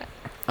 Oh shit.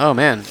 Oh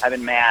man. I've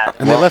been mad.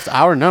 And they left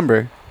our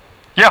number.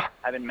 Yeah.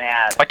 I've been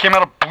mad. I came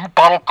out of Blue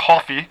Bottle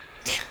Coffee,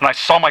 and I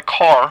saw my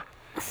car,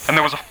 and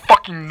there was a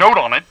fucking note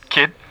on it,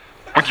 kid,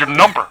 with your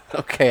number.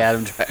 Okay,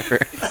 Adam Driver.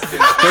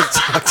 Don't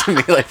talk to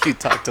me like you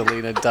talk to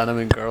Lena Dunham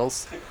and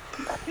girls. Hey,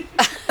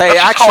 That's just how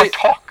I actually,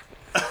 talk.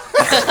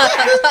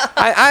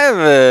 I have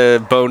a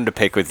bone to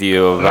pick with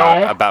you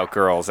about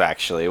girls.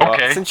 Actually, well,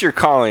 Okay. since you're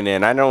calling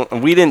in,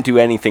 we didn't do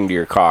anything to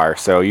your car,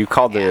 so you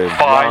called the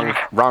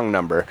wrong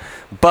number.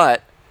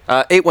 But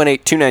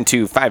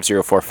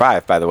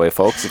 818-292-5045. By the way,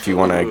 folks, if you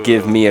want to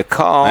give me a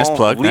call, Nice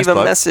plug, leave nice a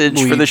plug. message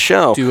We for the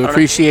show. do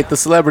appreciate the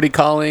celebrity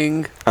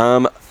calling.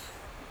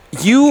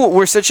 You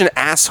were such an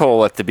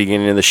asshole at the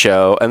beginning of the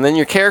show, and then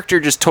your character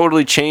just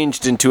totally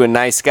changed into a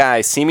nice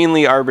guy,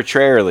 seemingly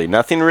arbitrarily.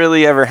 Nothing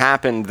really ever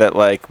happened that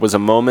was a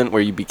moment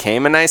where you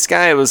became a nice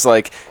guy. It was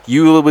like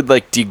you would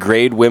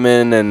degrade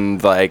women,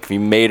 and you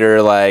made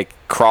her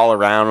crawl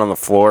around on the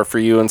floor for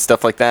you and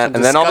stuff like that.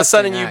 And then all of a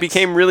sudden you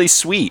became really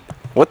sweet.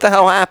 What the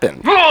hell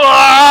happened? No.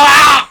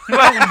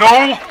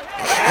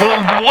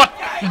 What?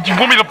 Do you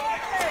want me to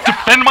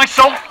defend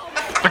myself?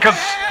 Because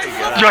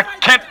you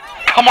can't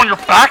come on your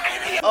back?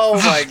 Oh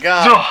my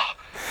God.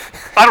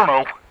 I don't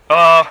know.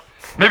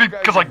 Maybe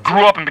because I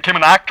grew up and became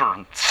an actor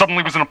and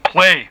suddenly was in a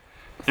play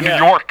in New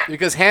York.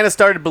 Because Hannah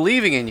started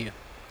believing in you.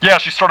 Yeah,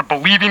 she started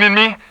believing in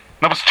me, and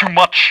that was too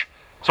much.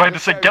 So I had to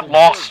say, get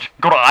lost,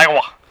 go to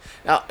Iowa.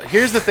 Now,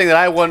 here's the thing that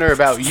I wonder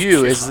about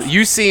you is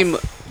you seem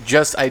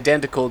just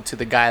identical to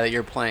the guy that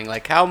you're playing.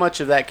 Like, how much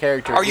of that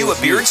character Are you a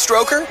beard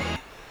stroker?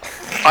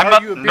 I'm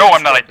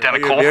not identical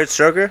Are you a beard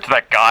stroker? to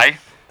that guy.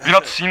 Have you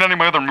not seen any of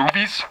my other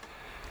movies?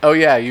 Oh,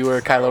 yeah, you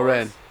were Kylo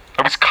Ren.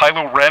 I was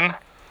Kylo Ren?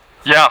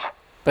 Yeah.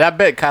 But I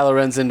bet Kylo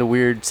Ren's into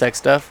weird sex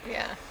stuff.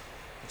 Yeah.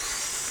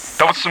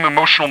 That was some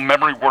emotional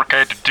memory work I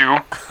had to do.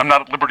 I'm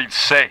not at liberty to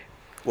say.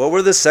 What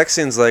were the sex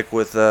scenes like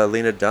with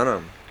Lena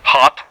Dunham?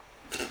 Hot.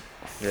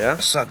 Yeah?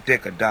 Suck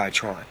dick or die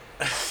trying.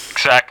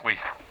 Exactly.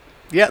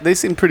 Yeah, they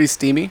seem pretty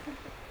steamy.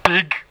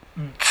 Big,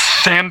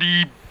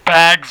 sandy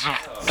bags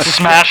of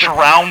smash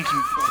around.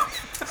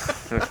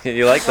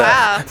 You like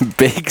that? Wow.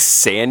 Big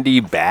sandy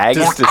bags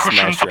More to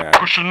cushion smash for around.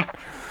 cushion,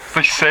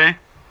 they say.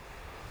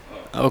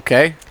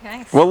 Okay.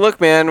 Nice. Well, look,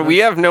 man, we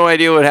have no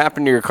idea what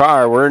happened to your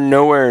car. We're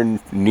nowhere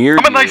near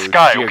I'm a you, nice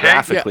guy, okay?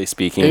 geographically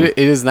speaking. It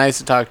is nice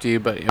to talk to you,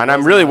 but... And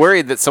I'm really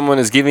worried that someone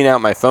is giving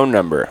out my phone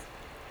number.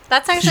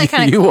 That's actually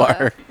kind of You cool.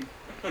 are.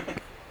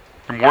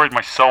 I'm worried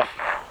myself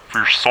for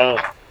your soul.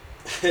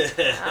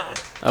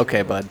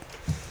 Okay, bud.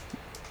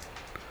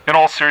 In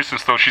all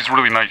seriousness, though, she's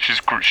really nice. She's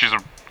a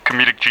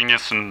comedic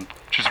genius, and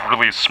she's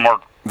really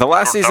smart. The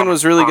last season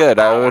was really good.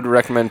 I would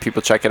recommend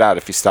people check it out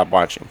if you stop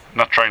watching.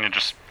 Not trying to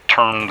just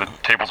turn the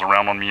tables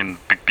around on me and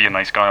be a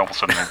nice guy all of a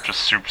sudden.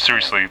 Just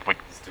seriously, like,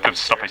 the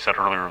stuff I said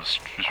earlier was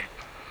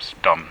just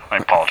dumb. I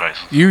apologize.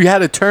 You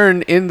had a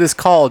turn in this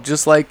call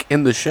just like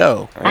in the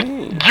show. You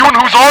and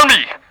whose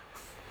army?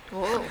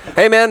 Whoa.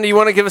 Hey, man, do you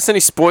want to give us any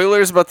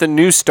spoilers about the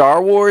new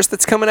Star Wars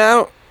that's coming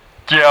out?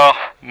 Yeah,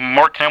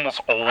 Mark Hamill's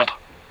old.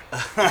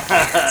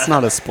 It's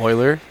not a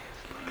spoiler.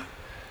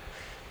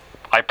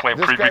 I play a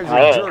pretty big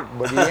role. All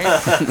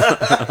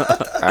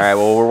right,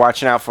 well, we're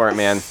watching out for it,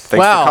 man. Thanks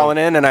Wow. for calling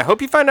in, and I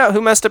hope you find out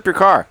who messed up your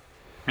car.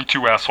 Me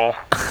too, asshole.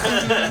 You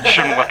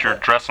shouldn't have left your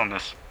address on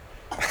this.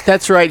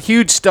 That's right.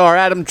 Huge star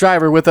Adam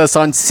Driver with us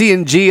on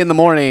C&G in the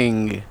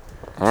morning.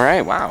 All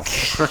right, wow.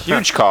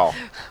 Huge call.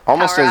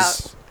 Almost Power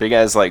as big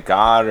as, like,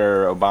 God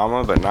or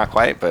Obama, but not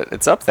quite, but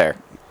it's up there.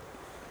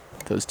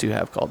 Those two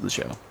have called the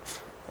show.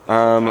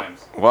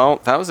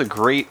 Well, that was a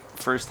great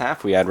first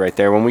half we had right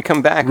there. When we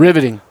come back,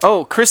 Riveting.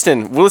 Oh,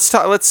 Kristin, well,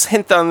 let's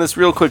hint on this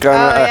real quick.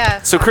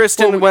 Yeah. So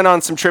Kristin went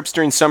on some trips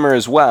during summer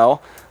as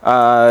well.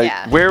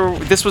 Yeah. Where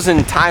this was in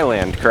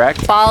Thailand,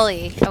 correct?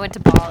 Bali. I went to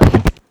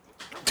Bali.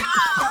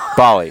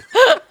 Bali.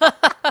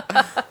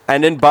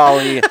 And in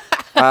Bali,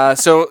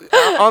 so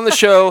on the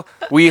show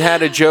we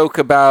had a joke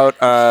about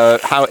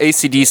how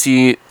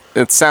AC/DC.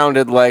 It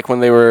sounded like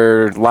when they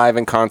were live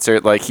in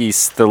concert, like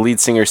the lead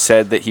singer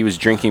said that he was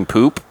drinking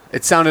poop.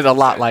 It sounded a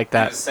lot like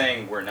that.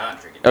 saying we're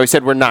not drinking. Oh, he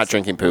said we're not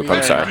drinking poop.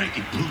 I'm sorry.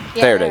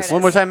 Yeah, There it is.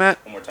 One more time,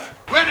 Matt. One more time.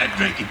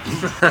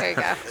 There you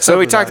go. So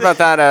we talked about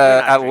that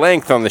at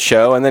length on the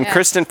show, and then Yeah.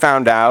 Kristin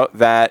found out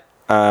that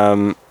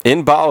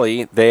in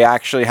Bali they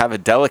actually have a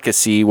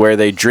delicacy where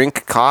they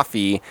drink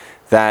coffee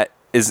that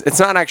it's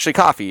not actually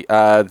coffee.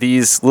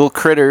 These little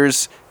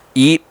critters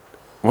eat.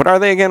 What are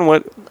they again?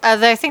 What?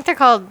 I think they're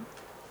called.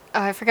 Oh,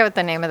 I forget what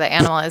the name of the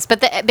animal is,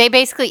 but they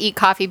basically eat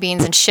coffee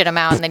beans and shit them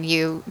out, and then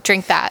you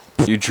drink that.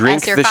 You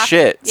drink As your the coffee.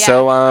 shit. Yeah.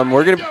 So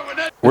we're gonna be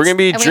And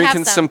we drinking have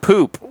some some.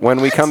 poop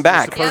when we come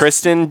back. Yeah.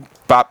 Kristin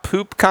bought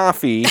poop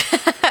coffee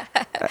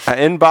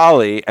in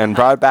Bali and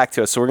brought it back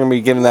to us. So we're gonna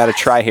be giving that a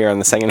try here on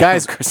the second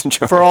Guys, half of Kristin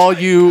Jones. for all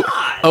you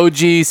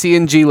OG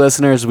C&G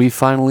listeners, we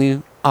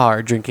finally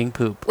are drinking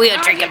poop. We are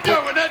drinking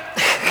poop.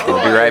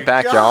 We'll be right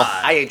back, y'all.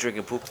 I ain't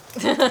drinking poop.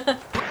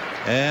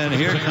 And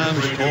here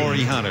comes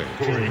Tory Hunter.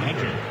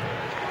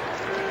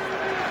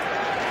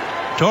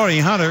 Tory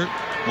Hunter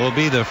will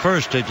be the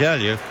first to tell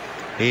you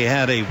he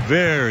had a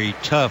very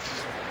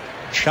tough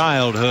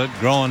childhood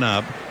growing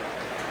up.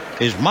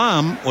 His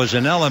mom was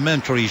an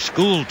elementary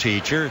school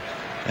teacher,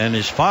 and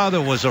his father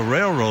was a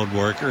railroad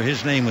worker.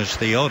 His name was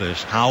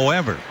Theotis.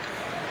 However,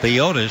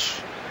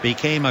 Theotis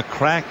became a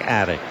crack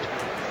addict.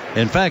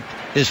 In fact,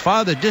 his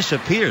father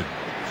disappeared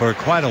for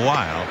quite a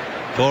while.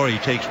 Tory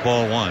takes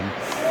ball one,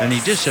 and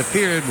he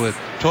disappeared with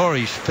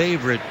Tory's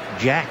favorite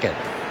jacket.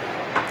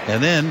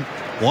 And then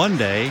one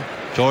day,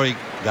 Tory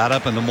got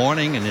up in the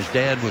morning, and his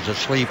dad was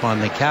asleep on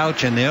the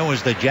couch, and there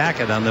was the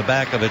jacket on the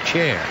back of a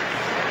chair.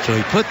 So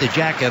he put the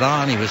jacket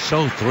on. He was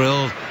so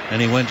thrilled,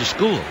 and he went to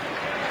school.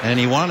 And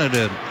he wanted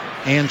to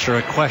answer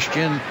a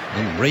question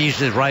and raised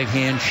his right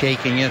hand,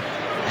 shaking it,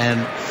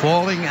 and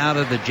falling out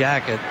of the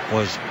jacket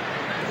was,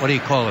 what do you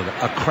call it,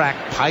 a crack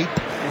pipe?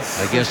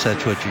 I guess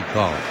that's what you'd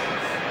call it.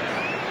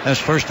 That's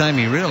the first time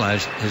he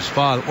realized his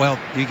father, well,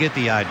 you get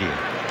the idea.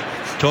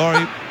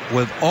 Tory,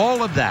 with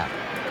all of that,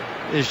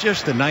 is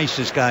just the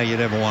nicest guy you'd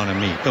ever want to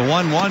meet. The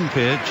 1-1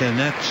 pitch, and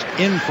that's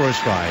in for a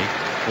strike,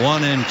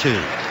 1-2.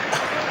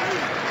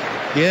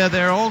 Yeah,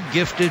 they're all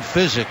gifted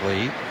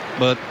physically,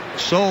 but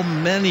so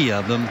many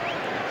of them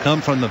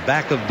come from the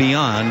back of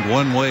beyond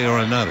one way or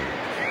another.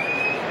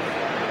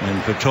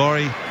 And for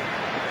Tory,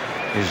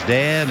 his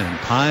dad in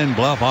Pine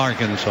Bluff,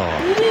 Arkansas.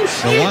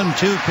 The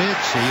 1-2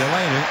 pitch, see you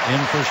later, in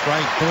for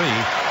strike 3.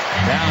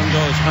 Down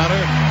goes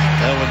Hunter.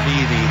 That would be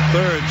the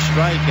third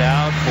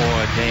strikeout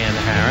for Dan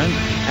Herron.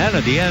 And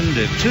at the end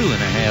of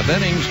 2.5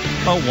 innings,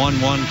 a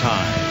 1-1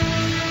 tie.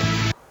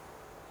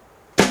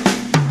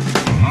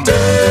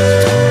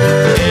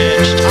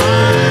 It's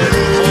time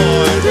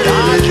for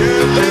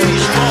Dodger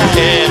baseball.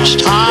 It's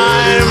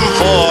time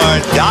for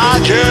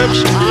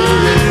Dodgers.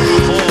 Time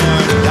for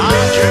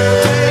Dodger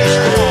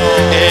baseball.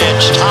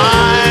 It's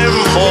time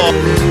for.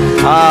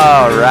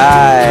 All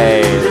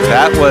right,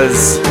 that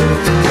was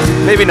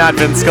maybe not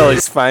Vince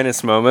Scully's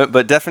finest moment,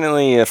 but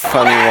definitely a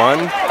funny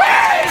one.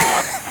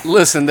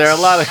 Listen, there are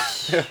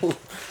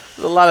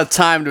a lot of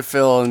time to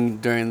fill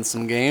during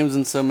some games,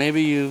 and so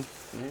maybe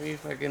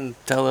if I can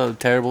tell a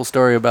terrible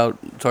story about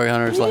Torii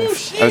Hunter's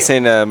life. I was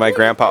saying my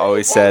grandpa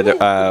always said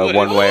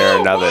one way or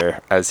another.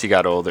 As he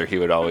got older, he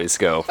would always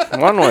go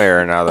one way or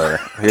another.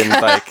 He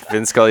didn't like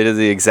Vince Scully did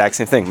the exact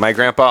same thing. My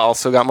grandpa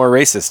also got more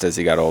racist as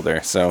he got older,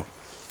 so.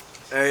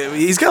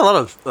 He's got a lot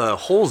of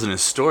holes in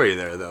his story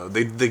there, though.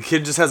 The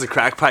kid just has a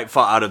crack pipe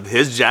fall out of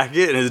his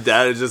jacket, and his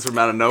dad is just from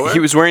out of nowhere. He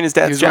was wearing his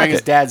dad's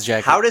jacket.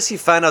 How does he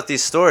find out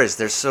these stories?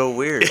 They're so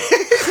weird.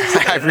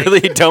 I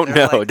really don't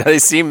know. They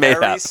seem made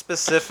Very up.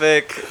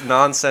 specific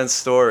nonsense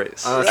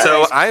stories.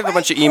 So I have a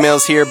bunch of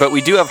emails here, but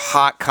we do have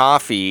hot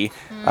coffee.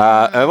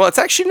 Well, it's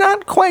actually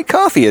not quite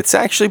coffee. It's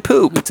actually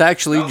poop. It's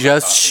actually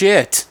just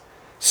shit.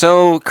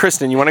 So,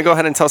 Kristin, you want to go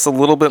ahead and tell us a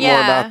little bit more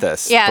about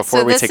this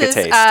before we take a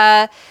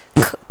taste?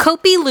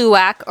 Kopi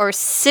Luwak, or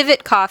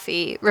civet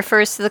coffee,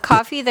 refers to the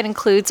coffee that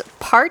includes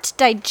part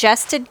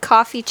digested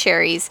coffee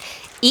cherries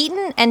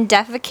eaten and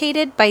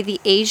defecated by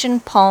the Asian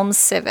palm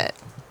civet.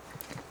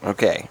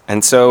 Okay,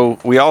 and so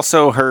we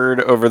also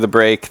heard over the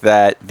break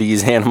that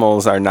these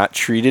animals are not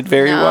treated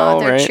very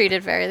well, they're right?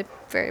 treated very,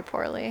 very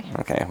poorly.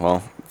 Okay,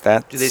 well,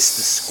 that. Do they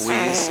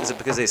squeeze? Is it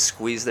because they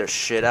squeeze their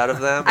shit out of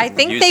them? I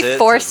think Use they it to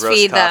force roast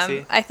feed coffee?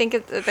 them. I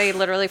think they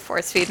literally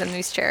force feed them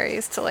these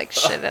cherries to like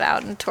shit it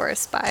out, and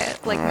tourists buy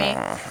it, like me.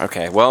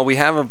 Okay, well, we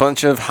have a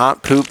bunch of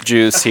hot poop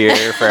juice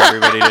here for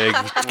everybody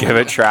to give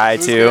a try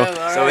to.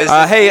 So is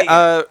Hey,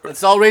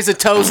 let's all raise a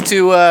toast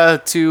to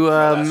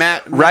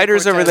Matt.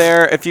 Writers over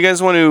there, if you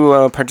guys want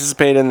to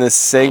participate in this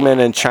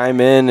segment and chime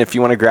in, if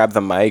you want to grab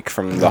the mic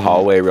from the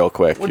hallway real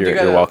quick,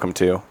 you're welcome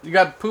to. You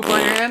got poop on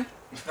your hand?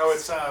 No,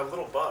 it's a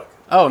little bug.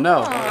 Oh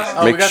no!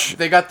 Oh, we got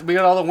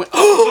all the. You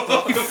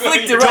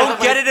flicked it right. Don't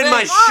get it in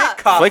my shit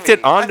coffee. Flicked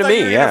it onto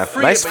me, yeah.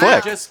 Nice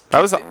flick. That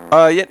was,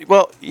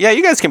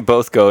 you guys can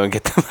both go and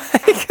get the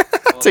mic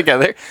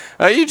together.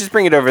 You just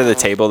bring it over to the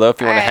table, though, if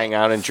you want to hang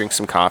out and drink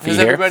some coffee Has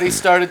here. everybody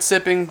started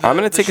sipping? I'm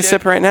going to take a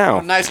sip right now.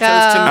 Nice toast to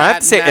Matt. I have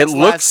to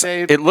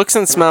say, it looks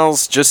and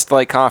smells just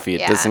like coffee.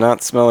 It does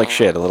not smell like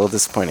shit. A little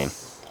disappointing.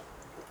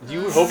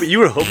 You were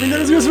hoping that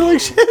it was going to smell like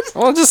shit?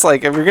 Well, just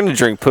like, if you're going to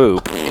drink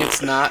poop.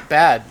 It's not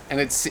bad, and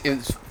it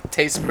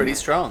tastes pretty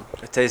strong.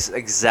 It tastes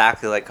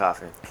exactly like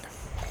coffee.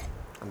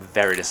 I'm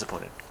very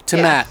disappointed. To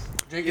Matt,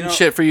 drinking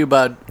shit for you,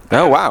 bud.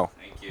 Oh, wow.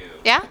 Thank you.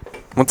 Yeah?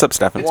 What's up,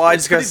 Stefan? Well, I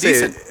just got to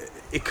say,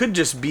 it could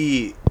just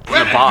be in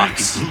a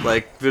box.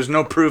 Like, there's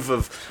no proof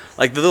of...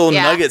 Like, the little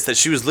nuggets that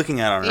she was looking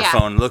at on her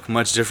phone look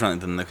much different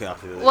than the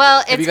coffee.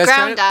 Well, it's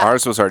ground up.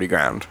 Ours was already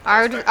ground.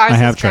 Ours I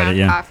have is tried ground it,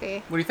 yeah.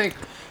 coffee. What do you think?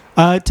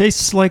 It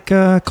tastes like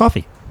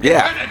coffee.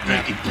 Yeah.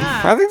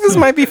 I think this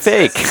might be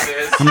fake.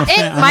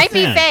 It might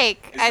be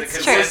fake.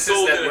 It's true.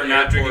 That we're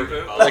not drinking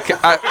poop.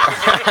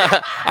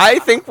 I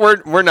think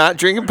we're not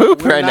drinking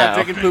poop right now.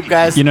 Drinking poop,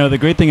 guys. You know, the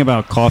great thing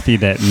about coffee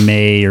that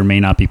may or may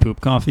not be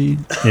poop coffee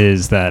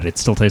is that it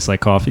still tastes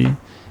like coffee,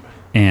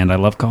 and I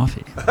love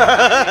coffee.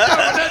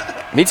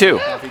 Me too.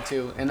 Coffee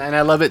too, and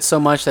I love it so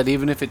much that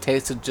even if it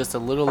tasted just a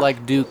little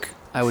like Duke,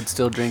 I would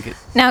still drink it.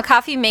 Now,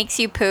 coffee makes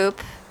you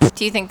poop.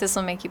 Do you think this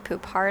will make you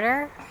poop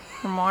harder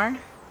or more?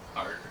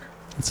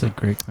 That's a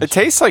great question. It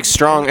tastes like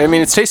strong. I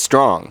mean, it tastes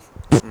strong.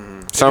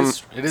 It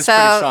is pretty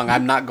strong.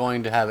 I'm not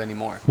going to have any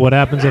more. What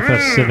happens if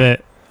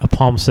a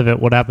palm civet?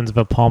 What happens if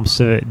a palm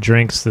civet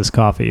drinks this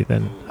coffee?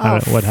 Then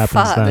what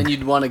happens then? Then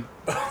you'd want to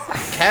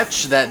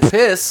catch that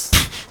piss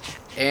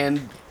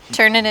and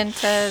turn it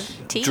into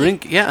tea.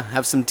 Drink,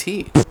 have some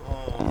tea.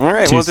 All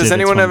right. Well, does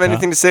anyone have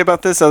anything to say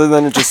about this other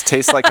than it just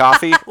tastes like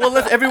coffee? Well,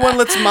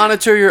 let's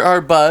monitor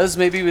our buzz.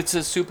 Maybe it's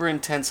a super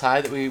intense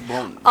high that we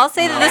won't. I'll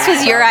say that this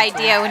was your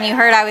idea when you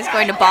heard I was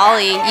going to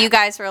Bali. You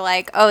guys were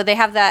like, "Oh, they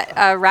have that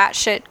rat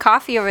shit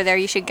coffee over there.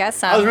 You should get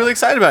some." I was really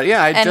excited about it.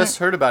 Yeah, I just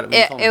heard about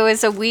it. It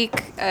was a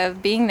week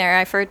of being there.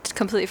 I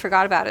completely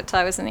forgot about it till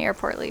I was in the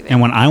airport leaving.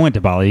 And when I went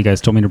to Bali, you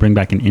guys told me to bring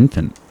back an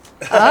infant.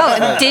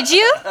 Oh, did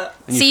you?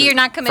 See, you're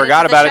not committed.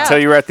 Forgot to the about it show. till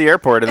you were at the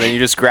airport, and then you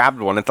just grabbed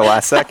one at the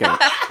last second.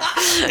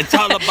 It's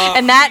all about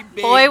and that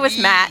boy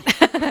was Matt.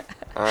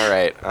 All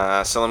right,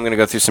 so I'm going to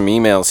go through some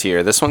emails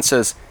here. This one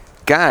says,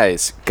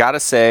 guys,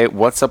 gotta say,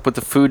 what's up with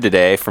the food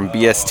today from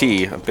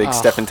BST, a big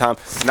Stefan Thom.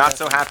 Not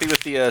so happy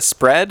with the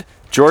spread.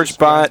 George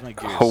bought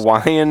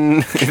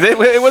Hawaiian.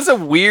 It was a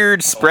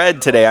weird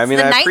spread today. I mean,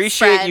 I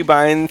appreciate you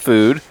buying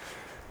food.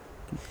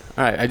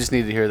 All right, I just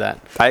needed to hear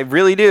that. I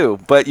really do,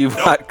 but you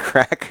bought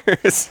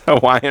crackers,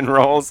 Hawaiian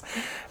rolls,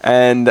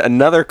 and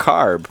another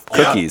carb,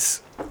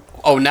 cookies.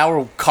 Oh, now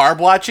we're carb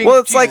watching? Well,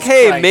 it's like,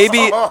 hey, Christ. maybe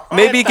Get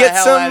the get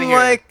hell some outta here.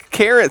 like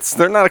carrots.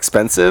 They're not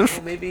expensive.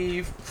 Well, maybe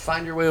you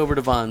find your way over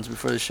to Vaughn's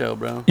before the show,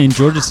 bro. In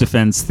George's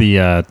defense, the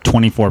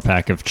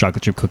 24-pack of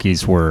chocolate chip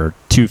cookies were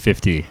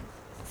 $2.50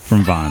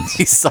 from Vaughn's.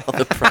 He saw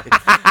the price.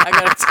 I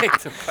gotta take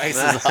the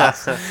prices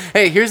off.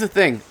 Hey, here's the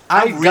thing.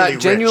 I I'm really got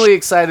genuinely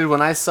excited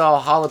when I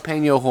saw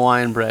jalapeno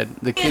Hawaiian bread,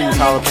 the King's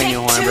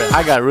jalapeno Hawaiian bread.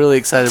 I got really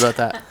excited about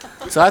that.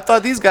 So I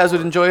thought these guys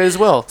would enjoy it as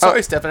well.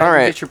 Sorry, Stefan, I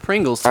didn't get your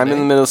Pringles today. I'm in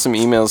the middle of some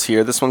emails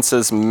here. This one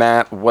says,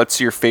 Matt,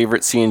 what's your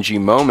favorite CNG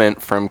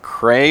moment? From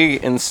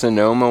Craig in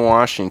Sonoma,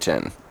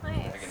 Washington.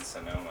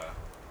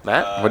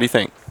 Matt, what do you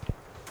think?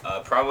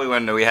 Probably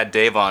when we had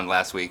Dave on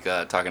last week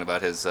talking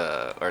about his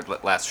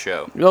last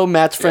show. You know,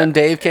 Matt's friend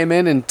Dave came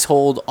in and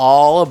told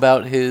all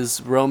about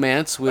his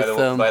romance with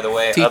by the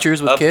way,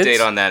 teachers with kids.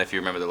 Update on that if you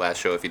remember the last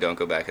show. If you don't,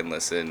 go back and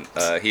listen.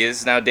 He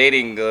is now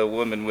dating a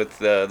woman with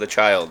the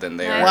child, and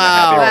they are in a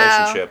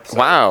happy relationship. So.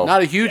 Wow.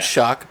 Not a huge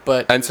shock,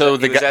 but... And so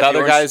the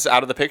other guy's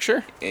out of the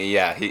picture?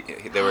 Yeah,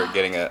 they were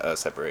getting a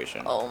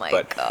separation. Oh my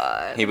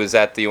god. He was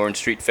at the Orange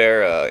Street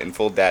Fair in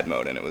full dad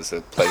mode, and it was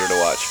a pleasure to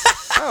watch.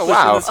 Oh,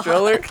 wow. The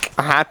stroller?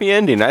 A happy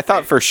ending. I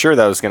thought for sure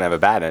that was going to have a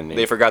bad ending.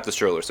 They forgot the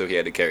stroller, so he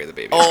had to carry the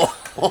baby.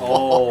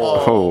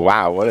 Oh,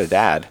 wow. What a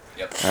dad.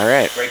 Yep. All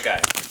right. Great guy.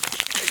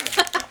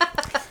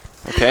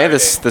 Okay,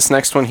 this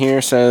next one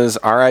here says,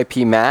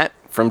 R.I.P. Matt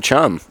from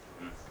Chum.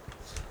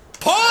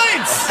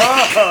 Points!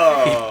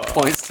 He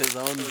points to his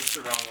own...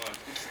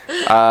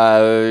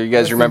 You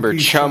guys remember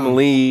Chum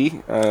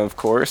Lee, of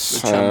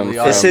course.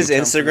 Is his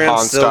Instagram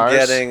Pawn still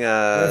Stars. getting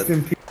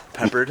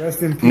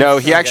peppered? No,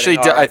 he actually.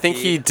 I think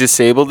he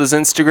disabled his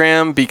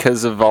Instagram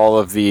because of all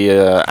of the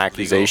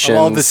accusations.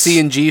 All the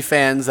C&G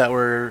fans that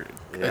were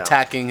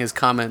attacking his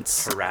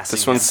comments.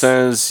 This one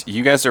says,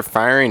 "You guys are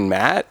firing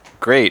Matt.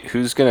 Great.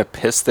 Who's gonna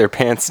piss their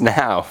pants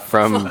now?"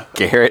 From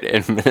Garrett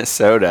in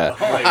Minnesota.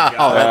 Oh my God.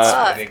 Oh,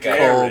 that's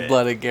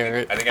cold-blooded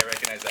Garrett. I think I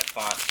recognize that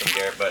font from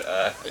Garrett, but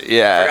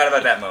yeah. I forgot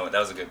about that moment. That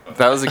was a good moment.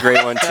 That was a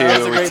great one too. That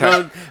was a great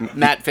moment.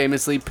 Matt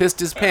famously pissed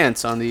his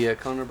pants on the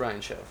Conan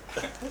O'Brien show.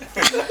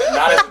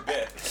 Not as a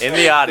bit. In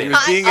the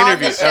audience. He was being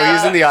interviewed. Oh, he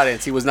was in the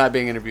audience. He was not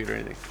being interviewed or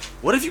anything.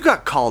 What if you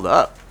got called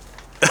up?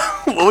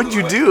 What would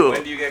you do?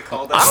 When do you get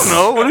called up? I don't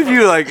know. What if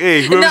you like,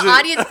 hey, In the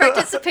audience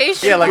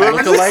participation. Yeah, like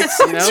lookalikes,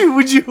 you know?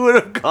 Would you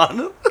have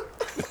gone?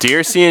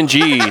 Dear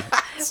CNG.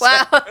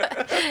 Wow.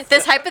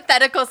 This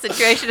hypothetical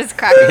situation is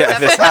cracking Yeah,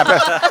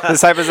 up.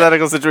 this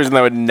hypothetical situation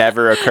that would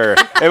never occur.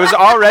 It was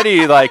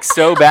already like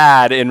so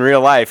bad in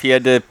real life. He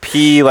had to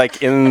pee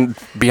like in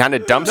behind a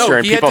dumpster,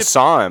 and he had people to-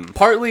 saw him.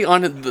 Partly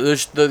on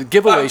the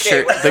giveaway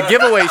shirt. The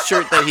giveaway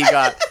shirt that he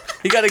got.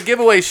 He got a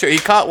giveaway shirt. He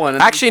caught one.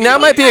 and Actually, now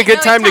might be a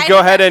good time to go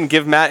ahead and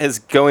give Matt his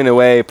going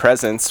away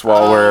presents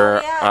while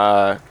we're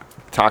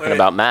talking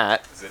about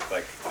Matt. Is it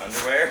like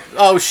underwear?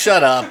 Oh,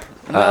 shut up.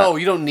 No,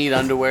 you don't need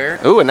underwear.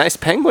 Ooh, a nice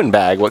penguin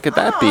bag. What could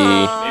that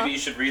be? Maybe you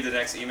should read the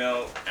next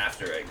email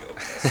after I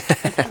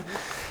go.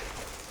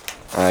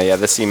 Yeah,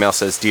 this email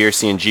says, "Dear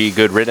CNG,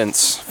 good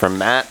riddance," from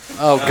Matt.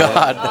 Oh,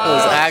 God. That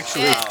was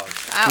actually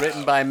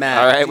written by Matt.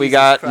 All right, we Jesus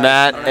got Christ.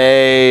 Matt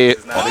a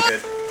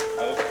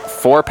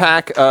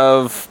 4-pack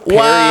of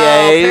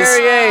Perrier's.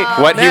 Perrier.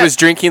 What he Matt, was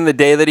drinking the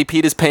day that he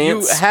peed his You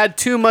pants. had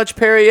too much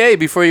Perrier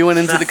before you went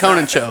into the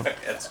Conan show.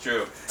 That's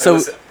true. So-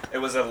 it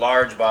was a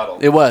large bottle.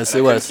 It was, and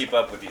it I couldn't was. keep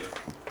up with you.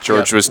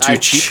 George was too I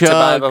cheap to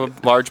buy chug-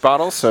 the large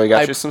bottles, so he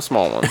got you some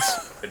small ones.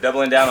 We're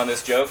doubling down on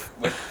this joke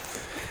with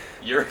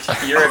you're a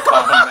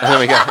There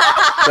we go.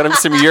 Got him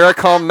some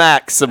Uricol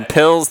Max, some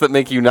pills that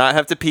make you not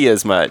have to pee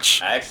as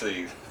much.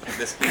 Actually,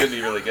 this could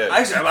be really good.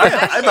 Actually,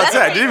 I about to say,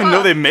 I didn't even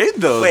know they made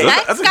those. Wait,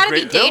 That's that's a gotta be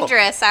great pill.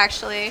 dangerous,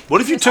 actually.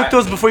 What if you took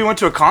those before you went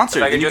to a concert?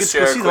 If I could Then you just get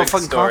to share go a see the whole quick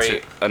fucking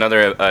story, concert.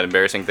 another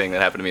embarrassing thing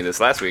that happened to me this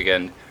last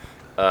weekend.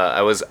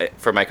 I was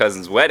for my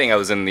cousin's wedding. I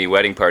was in the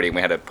wedding party, and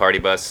we had a party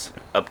bus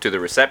up to the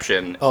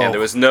reception, and there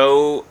was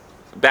no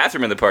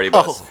bathroom in the party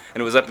bus,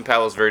 and it was up in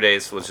Palos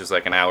Verdes, which is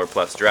like an hour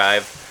plus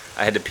drive.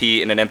 I had to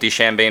pee in an empty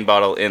champagne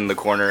bottle in the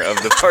corner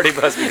of the party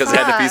bus because I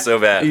had to pee so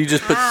bad. You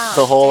just put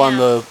the hole on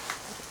the...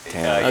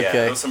 Yeah, Okay.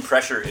 there was some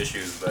pressure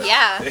issues, but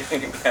Yeah.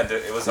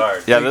 it was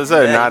hard. Yeah, those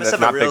are You not must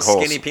have a real big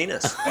holes. skinny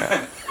penis.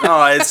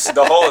 No, it's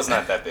The hole is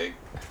not that big.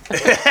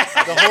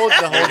 The hole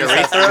just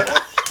has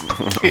to...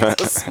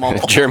 It's a small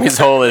hole. Jeremy's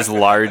hole is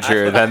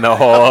larger than the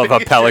hole of a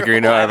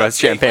Pellegrino or a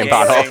champagne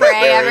bottle.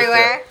 Spray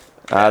everywhere.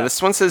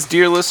 This one says,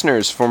 "Dear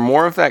listeners, for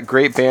more of that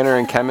great banner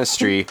and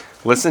chemistry,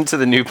 listen to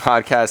the new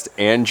podcast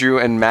Andrew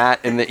and Matt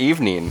in the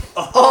evening."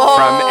 From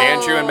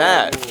Andrew and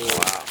Matt.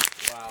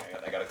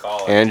 I got a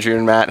call. Andrew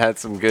and Matt had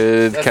some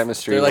good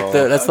chemistry. They're like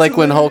roll. that's like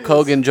when Hulk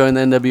Hogan joined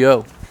the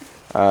NWO.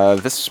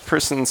 This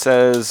person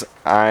says,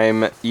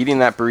 "I'm eating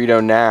that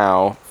burrito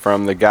now,"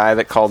 from the guy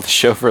that called the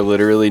show for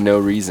literally no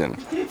reason.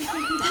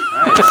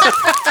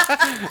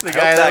 The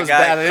guy that was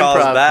bad at calls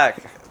improv.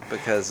 back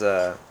because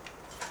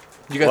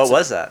You got what some-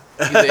 was that?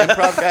 The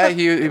improv guy.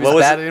 He was What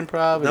was bad it? at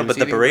improv. and No, he but was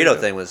the eating burrito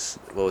thing was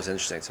what was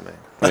interesting to me.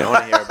 I want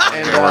to hear about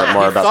And it.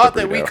 More he about thought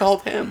the that we burrito.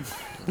 called him.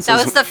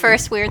 That was the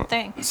first weird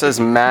thing. It says,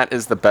 "Matt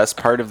is the best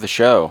part of the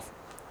show,"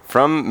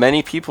 from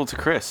many people to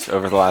Chris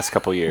over the last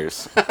couple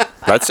years.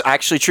 That's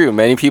actually true.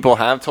 Many people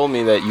have told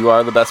me that you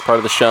are the best part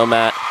of the show,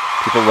 Matt.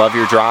 People love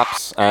your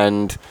drops,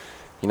 and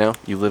you know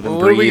you live and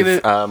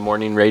breathe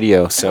morning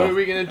radio. So what are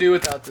we gonna do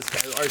without this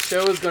guy? Our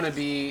show is gonna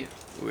be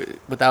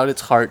without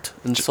its heart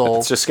and soul.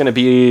 It's just gonna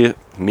be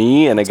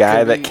me and a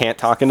guy that can't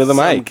talk into the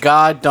mic.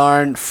 God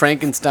darn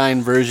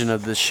Frankenstein version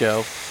of this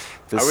show.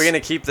 Are we gonna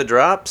keep the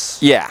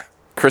drops? Yeah.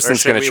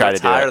 Kristin's going to try to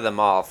do it. Retire them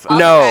off.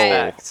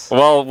 No.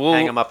 Well, we'll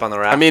hang them up on the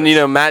rafters. I mean, you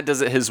know, Matt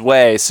does it his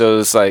way, so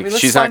it's like let's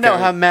she's find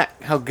not out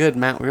how good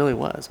Matt really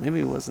was. Maybe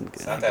he wasn't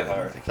good. Not that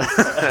hard.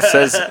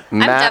 Says Matt. I'm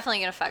definitely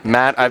gonna fuck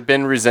Matt, I've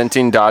been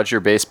resenting Dodger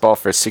baseball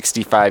for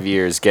 65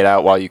 years. Get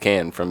out while you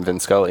can, from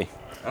Vince Scully.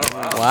 Oh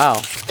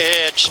wow.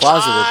 It's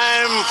Closeted.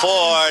 time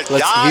for He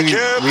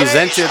Dodger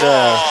resented.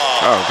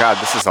 Oh God,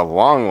 this is a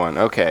long one.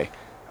 Okay.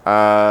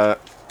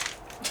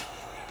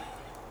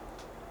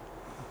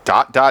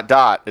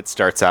 Dot. It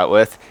starts out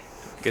with.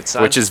 Good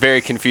sign. Which is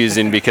very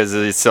confusing because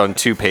it's on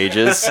 2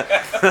 pages.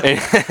 In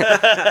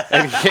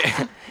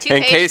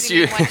case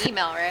you one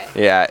email, right?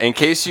 Yeah, in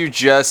case you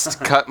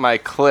just cut my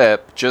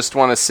clip, just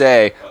want to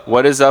say,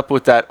 what is up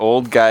with that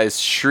old guy's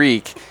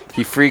shriek?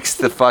 He freaks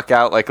the fuck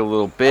out like a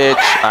little bitch.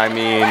 I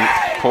mean,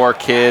 poor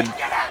kid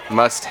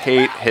must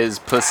hate his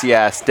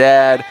pussy-ass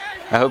dad.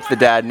 I hope the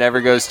dad never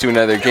goes to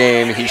another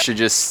game. He should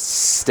just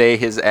stay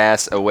his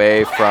ass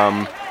away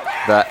from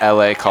the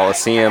LA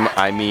Coliseum.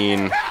 I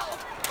mean,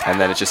 and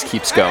then it just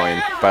keeps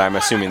going. But I'm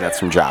assuming that's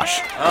from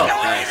Josh. Oh,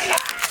 nice.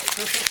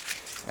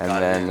 And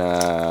then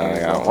I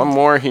got one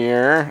more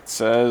here. It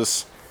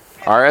says,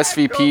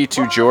 RSVP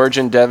to George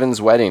and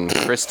Devin's wedding.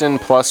 Kristin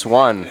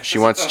 +1. She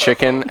wants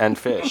chicken and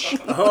fish.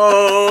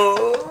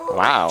 Oh.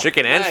 Wow.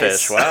 Chicken and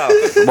fish. Wow.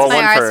 Well,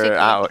 one for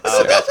Alex.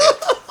 Oh,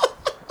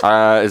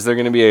 gotcha. Is there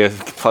going to be a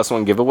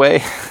 +1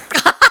 giveaway?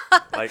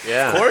 Like,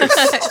 yeah. Of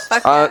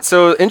course.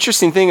 So,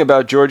 interesting thing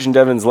about George and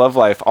Devin's love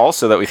life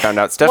also that we found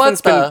out.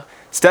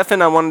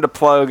 Stefan, I wanted to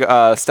plug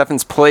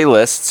Stefan's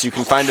playlists. You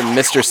can find him,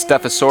 Mr.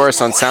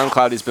 Stephosaurus, on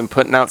SoundCloud. He's been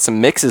putting out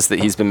some mixes that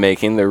he's been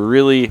making. They're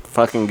really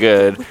fucking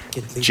good.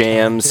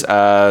 Jams.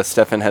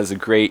 Stefan has a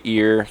great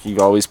ear. He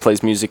always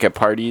plays music at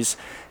parties.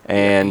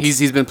 And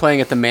he's been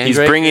playing at the Mandrake.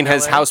 He's bringing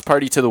his house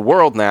party to the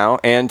world now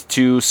and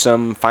to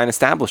some fine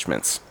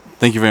establishments.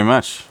 Thank you very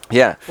much.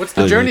 Yeah. What's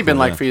the journey been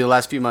like for you the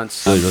last few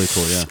months? Really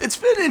cool, yeah. It's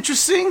been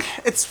interesting.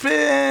 It's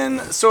been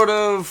sort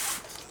of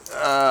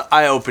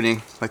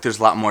eye-opening. Like, there's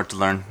a lot more to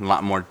learn, a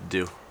lot more to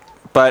do.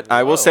 But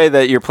I will say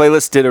that your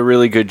playlist did a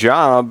really good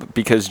job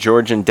because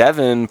George and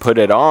Devin put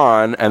it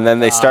on, and then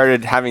they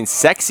started having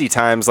sexy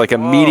times like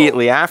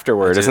immediately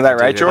afterward. Isn't that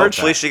right, George?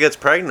 Hopefully she gets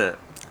pregnant.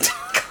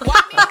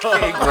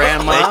 Hey,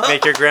 Grandma.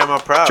 Make your grandma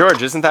proud.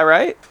 George, isn't that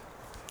right?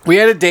 We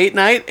had a date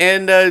night,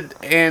 and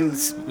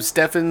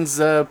Stefan's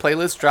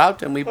playlist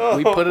dropped, and we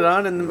put it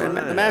on, and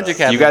the magic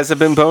happened. You guys have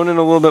been boning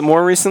a little bit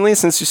more recently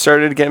since you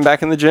started getting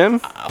back in the gym?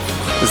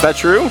 Is that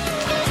true?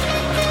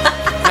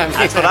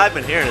 That's what I've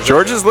been hearing.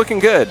 George is looking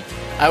good.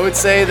 I would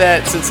say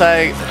that since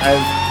I've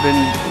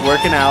been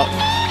working out,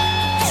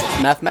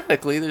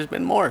 mathematically, there's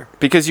been more.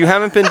 Because you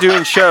haven't been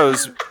doing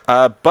shows,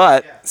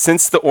 but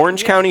since the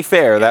Orange County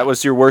Fair, that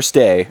was your worst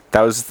day.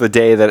 That was the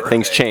day that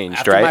things changed,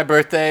 After right? my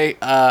birthday,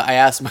 I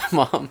asked my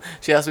mom.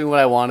 She asked me what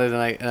I wanted,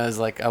 and I was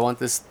like, I want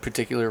this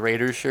particular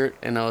Raiders shirt,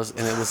 and it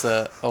was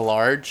a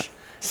large,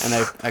 and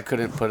I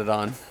couldn't put it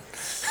on.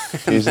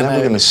 He's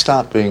never going to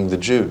stop being the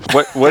Jew.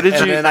 What did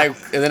you? And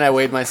then I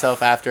weighed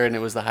myself after, and it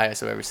was the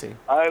highest I've ever seen.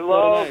 I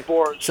love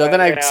sports. So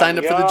then I signed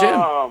up for the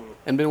gym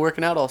and been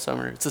working out all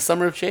summer. It's a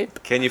summer of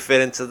shape. Can you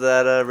fit into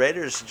that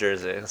Raiders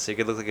jersey so you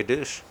could look like a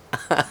douche?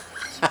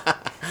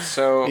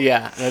 So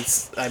yeah,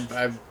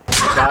 I've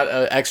got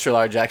an extra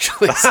large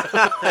actually. So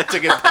I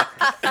took it back,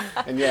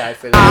 and yeah, I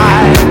fit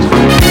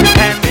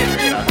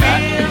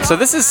it. So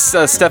this is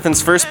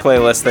Stefan's first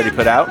playlist that he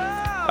put out.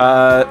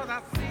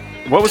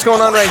 What was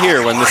going on right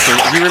here when this?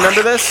 Do you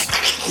remember this?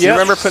 Do you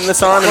remember putting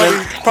this on? And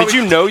then, did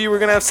you know you were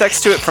gonna have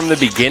sex to it from the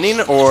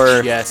beginning,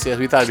 or? Yes,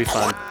 we thought it'd be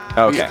fun.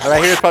 Okay.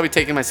 Right here is probably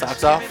taking my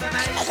socks off.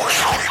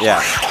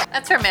 Yeah.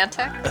 That's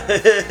romantic.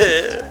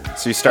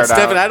 So you start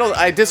Stefan, out.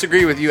 I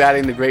disagree with you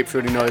adding the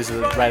grapefruity noises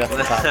right up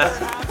the top.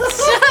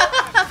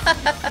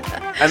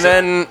 And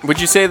then, would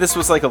you say this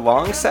was like a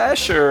long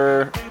sesh,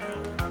 or?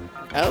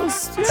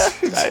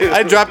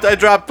 I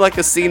dropped like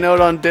a C note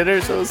on dinner,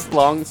 so it was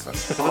long. It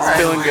was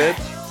feeling good.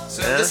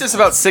 So this is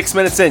about 6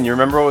 minutes in. You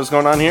remember what was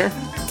going on here?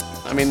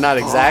 I mean, not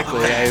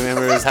exactly. I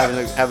remember it was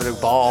having a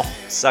ball.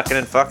 Sucking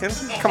and fucking?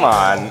 Come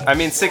on. I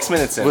mean, 6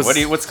 minutes in.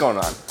 What's going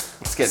on?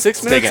 Let's get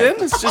 6 minutes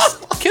in? It's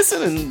just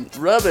kissing and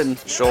rubbing.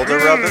 Shoulder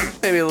rubbing?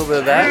 Maybe a little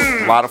bit of that.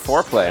 A lot of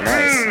foreplay.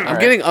 Nice. I'm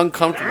getting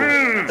uncomfortable.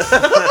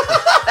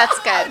 That's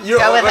good.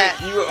 Go with it.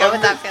 Go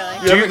with that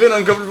feeling. You haven't been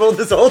uncomfortable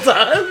this whole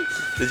time?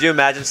 Did you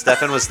imagine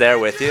Stefan was there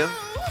with you?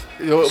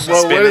 Well,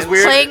 what is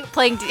weird?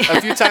 Playing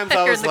a few times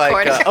I was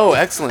like, "Oh,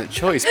 excellent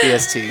choice,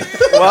 BST."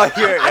 Well,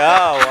 you're, oh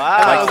wow!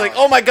 And I was like,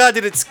 "Oh my god,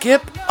 did it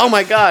skip? Oh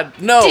my god,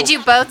 no!" Did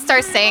you both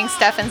start saying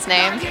Stefan's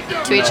name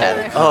to each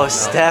other? Oh,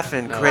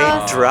 Stefan,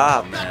 great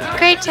drop.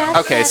 Great job.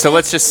 Okay, so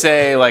let's just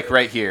say like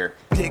right here.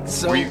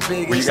 Were you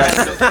guys?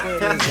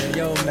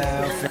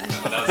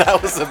 That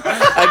was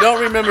I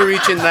don't remember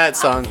reaching that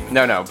song.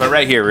 No, but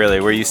right here, really.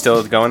 Were you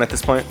still going at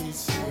this point?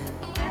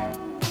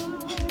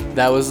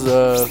 That was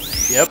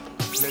yep.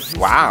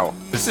 Wow,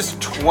 this is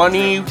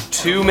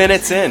 22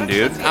 minutes in,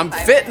 dude. I'm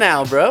fit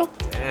now, bro.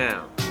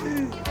 Damn.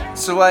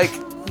 So like,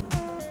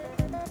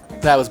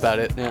 that was about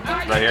it.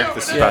 Yeah. Right here.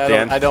 This is about the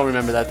end. I don't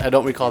remember that. I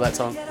don't recall that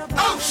song.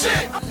 Oh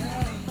shit!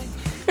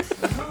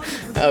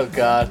 Oh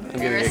god, I'm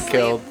gonna get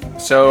killed.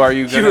 So are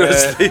you gonna? I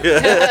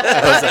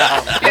was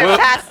out. You're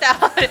passed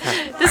out.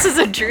 This is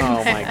a dream.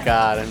 Oh my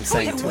god, I'm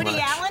saying too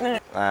much.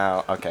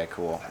 Wow. Okay.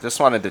 Cool. Just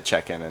wanted to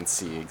check in and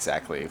see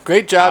exactly.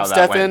 Great job, how that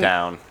Stefan. went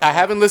down. I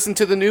haven't listened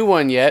to the new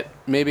one yet.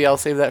 Maybe I'll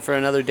save that for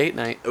another date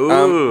night.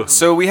 Ooh.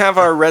 So we have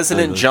our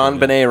resident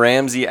JonBenet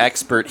Ramsey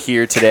expert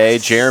here today,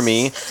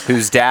 Jeremy,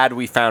 whose dad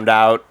we found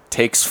out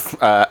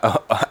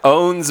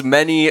owns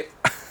many.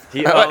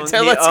 Let's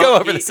go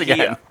over this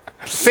again.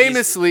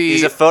 Famously,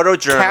 he's a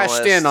photojournalist.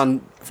 Cashed in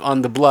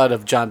on the blood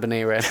of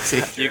JonBenet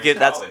Ramsey. You get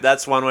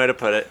that's one way to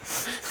put it.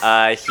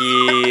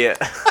 He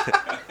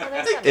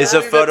is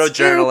a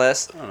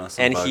photojournalist,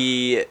 and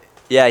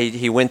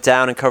he went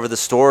down and covered the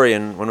story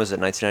in, when was it,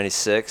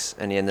 1996,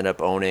 and he ended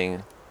up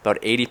owning about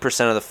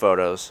 80% of the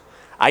photos.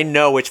 I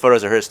know which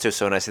photos are hers too,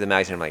 so when I see the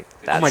magazine, I'm like,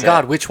 that's it. Oh my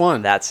god, which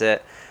one? That's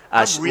it.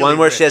 Really one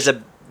where rich. she has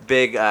a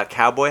big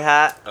cowboy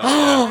hat.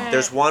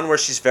 There's one where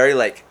she's very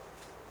like,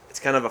 it's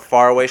kind of a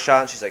faraway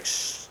shot, and she's like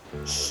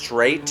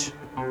straight.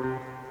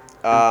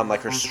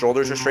 Like her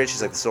shoulders are straight.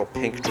 She's like this little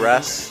pink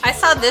dress. I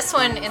saw this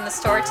one in the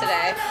store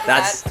today.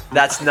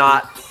 That's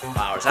not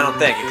ours. I don't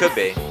think it could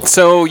be.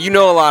 So you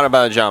know a lot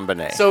about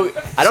JonBenet. So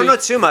I don't know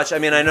too much. I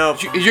mean, I know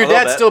your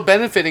dad's still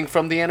benefiting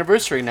from the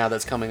anniversary now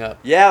that's coming up.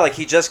 Yeah, like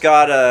he just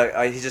got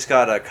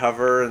a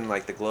cover in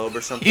like the Globe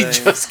or something. He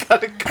just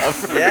got a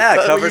cover. Yeah,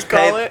 Is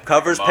that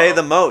covers pay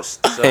the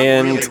most. So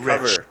And- really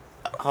cover.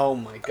 Oh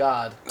my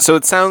god. So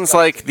it sounds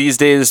like these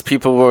days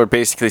people were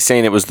basically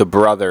saying it was the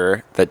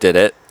brother that did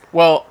it.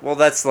 Well,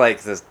 that's like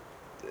the.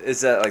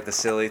 Is that like the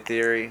silly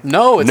theory?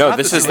 No, it's not.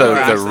 This the is silly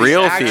the theory.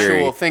 real It's the theory.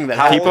 actual thing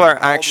that People are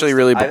actually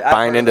really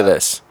buying into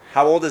this.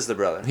 How old is the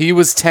brother? He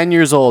was 10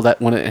 years old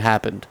when it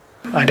happened.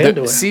 I didn't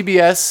do it.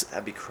 CBS.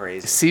 That'd be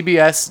crazy.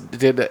 CBS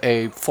did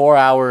a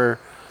 4-hour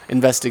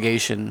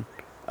investigation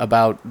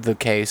about the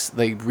case.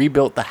 They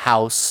rebuilt the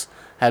house,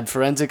 had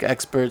forensic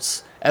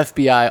experts,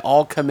 FBI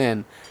all come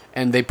in,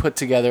 and they put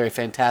together a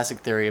fantastic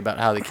theory about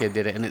how the kid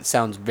did it, and it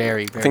sounds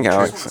very, very true.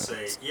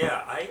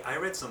 I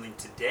read something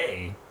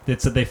today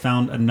that said they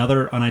found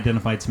another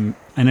unidentified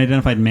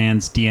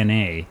man's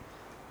DNA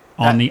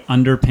on the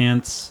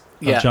underpants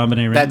of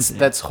JonBenet Ramsey.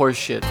 That's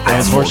horseshit.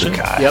 That's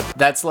horseshit? Yep,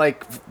 that's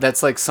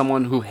like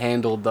someone who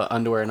handled the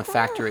underwear in a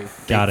factory.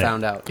 Got they it.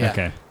 Found out.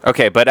 Yeah.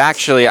 Okay, but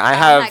actually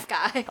I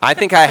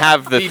think I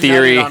have the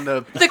theory.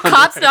 The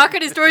cops knock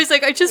on his door. He's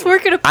like, I just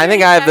work at a. I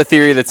think I have the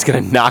theory that's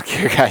going to knock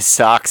your guy's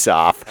socks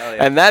off.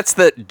 And that's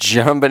that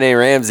JonBenet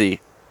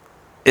Ramsey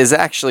is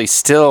actually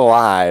still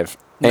alive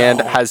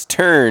and has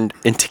turned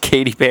into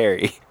Katy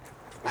Perry.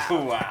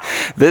 Wow.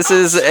 This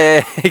is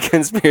a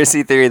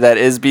conspiracy theory that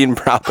is being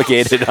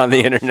propagated on the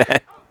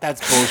internet. That's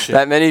bullshit.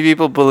 That many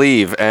people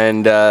believe,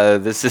 and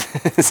this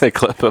is a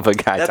clip of a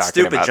guy That's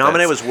talking stupid. about JonBenet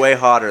this. was way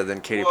hotter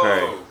than Katy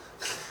Perry.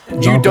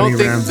 You don't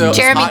think the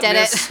Jeremy did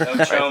it.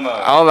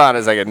 Hold on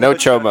a second. No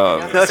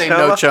chomo. Say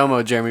no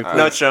chomo, Jeremy. Please.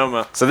 No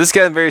chomo. So this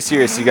guy's very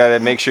serious. You got to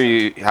make sure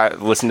you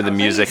listen to the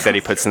music that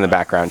he puts in the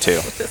background too.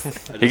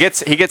 He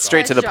gets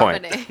straight to the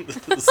point.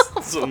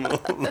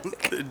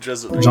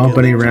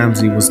 JonBenet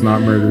Ramsey was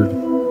not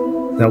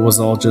murdered. That was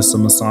all just a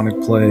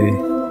Masonic play.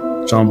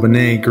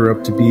 JonBenet grew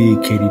up to be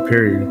Katy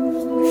Perry.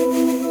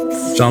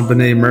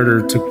 JonBenet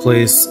murder took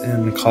place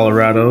in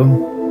Colorado,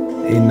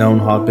 a known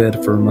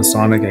hotbed for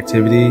Masonic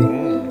activity,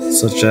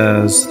 such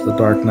as the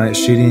Dark Knight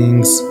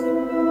shootings,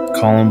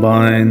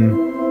 Columbine,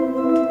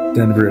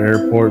 Denver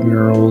airport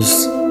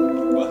murals,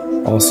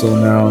 also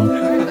now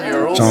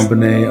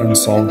JonBenet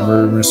Unsolved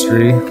Murder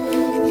Mystery.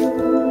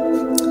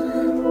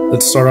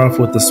 Let's start off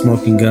with the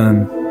smoking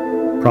gun.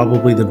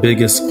 Probably the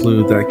biggest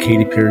clue that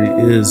Katy Perry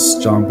is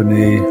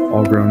JonBenet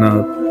all grown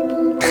up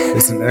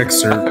is an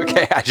excerpt.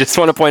 Okay, I just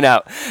want to point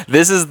out,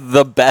 this is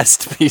the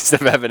best piece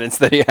of evidence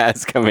that he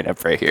has coming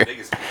up right here.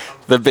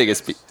 The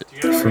biggest piece. Do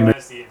you guys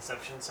recognize the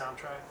Inception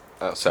soundtrack?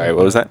 Oh, sorry,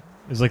 what was that?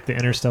 It was like the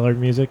Interstellar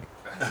music.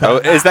 Oh,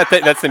 is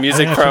that's the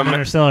music That's from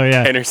Interstellar?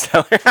 Yeah.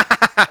 Interstellar.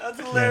 That's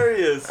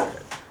hilarious.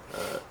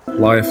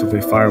 Life of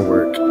a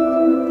firework.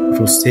 It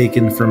was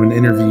taken from an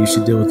interview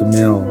she did with the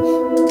Mail.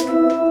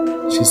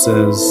 She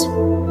says,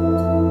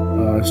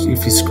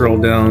 if you scroll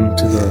down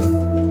to the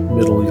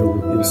middle,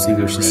 you'll see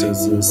where she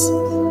says this.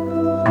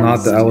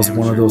 Not that I was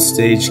one of those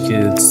stage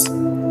kids.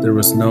 There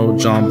was no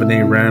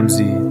JonBenet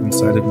Ramsey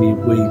inside of me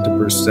waiting to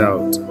burst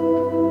out.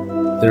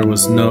 There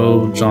was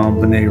no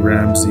JonBenet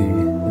Ramsey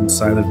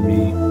inside of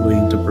me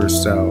waiting to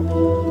burst out.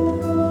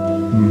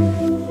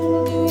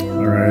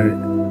 Alright.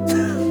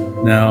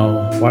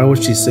 Now, why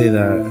would she say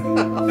that?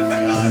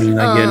 I mean,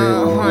 I get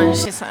it.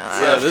 She's like,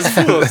 Yeah, this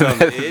fool's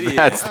an idiot.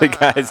 That's the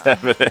guy's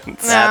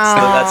evidence.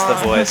 That's the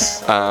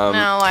voice.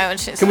 no, why would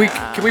she say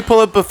that? Can we pull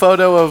up a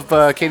photo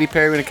of Katy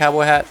Perry in a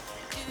cowboy hat?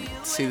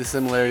 See the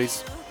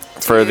similarities.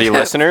 For the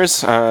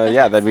listeners,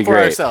 yeah, that'd be For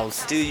great.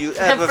 ourselves. Do you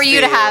And for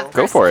you to have.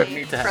 Go for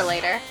it. For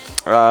later.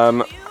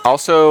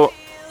 Also,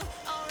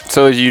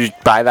 so did you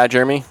buy that,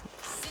 Jeremy?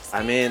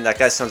 I mean, that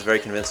guy sounds very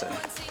convincing.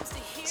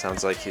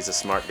 Sounds like he's a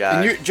smart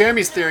guy. And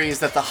Jeremy's theory is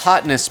that the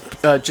hotness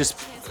just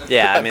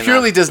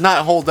purely does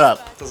not hold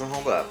up. Doesn't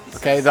hold up.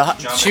 Okay,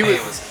 she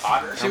was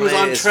hotter. She was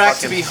on track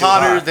to be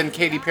hotter than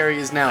Katy Perry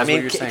is now. I Is mean,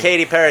 what you're saying.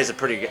 Katy Perry's a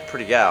pretty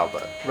gal,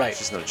 but Right.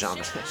 she's no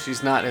JonBenet.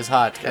 She's not as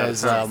hot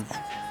as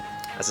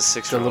as a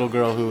 6-year-old. the little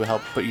girl who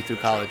helped put you through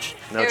college.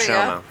 No There we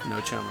chomo. No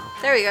chomo.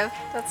 There we go.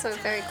 That's a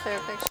very clear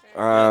picture.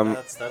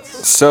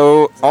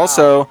 So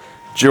also,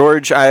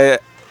 George,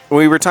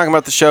 we were talking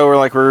about the show.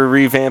 We're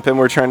revamping.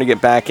 We're trying to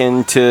get back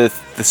into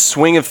the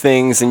swing of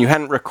things, and you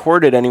hadn't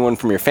recorded anyone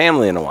from your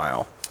family in a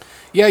while.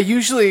 Yeah,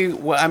 usually,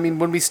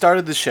 when we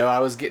started the show, I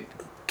was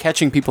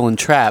catching people in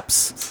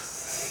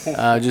traps.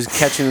 Just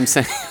catching them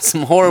saying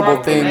some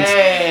horrible things.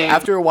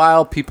 After a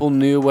while, people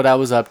knew what I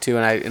was up to,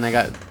 and I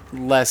got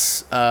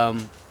less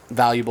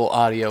valuable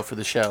audio for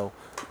the show.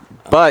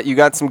 But you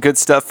got some good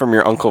stuff from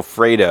your Uncle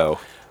Fredo.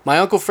 My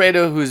Uncle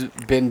Fredo, who's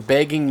been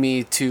begging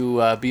me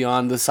to be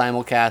on the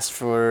simulcast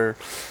for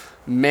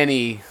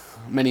many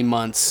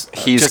months.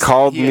 He's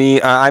called me.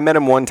 I met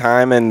him one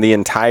time, and the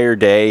entire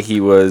day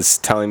he was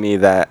telling me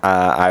that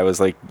I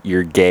was like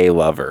your gay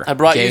lover. I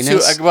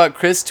brought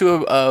Chris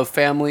to a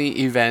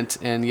family event,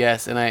 and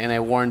yes, and I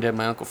warned him.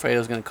 My Uncle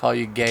Fredo's going to call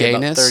you gay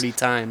about 30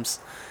 times.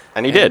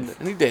 And he did.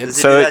 And he did. Does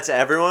he do that to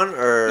everyone,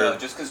 or No,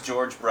 just because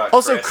George brought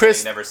Also, Chris, Chris-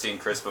 and he'd never seen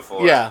Chris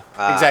before. Yeah,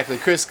 exactly.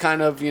 Chris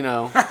kind of, hey,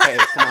 come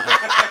on.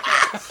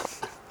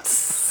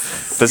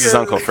 This is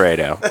Uncle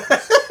Fredo.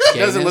 He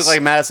doesn't look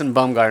like Madison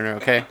Bumgarner,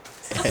 okay?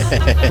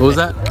 What was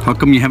that? How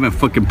come you haven't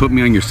fucking put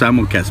me on your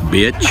simulcast,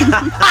 bitch?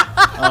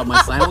 My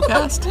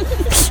simulcast?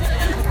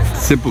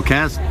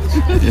 Simplecast?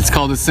 It's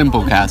called a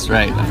Simplecast,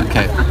 right?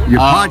 Okay.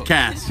 Your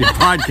podcast.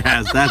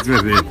 That's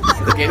what it is.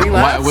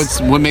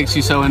 What makes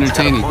you so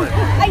entertaining?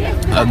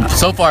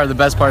 So far, the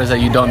best part is that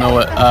you don't know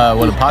what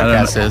a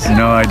podcast is.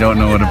 No, I don't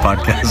know what a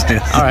podcast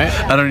is. All right.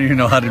 I don't even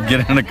know how to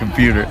get on a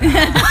computer. All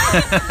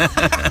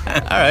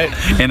right.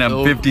 And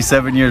I'm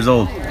 57 years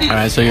old. All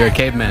right, so you're a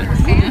caveman.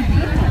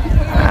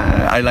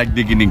 I like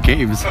digging in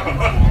caves.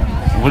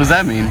 What does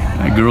that mean?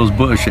 A girl's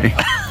bush, eh?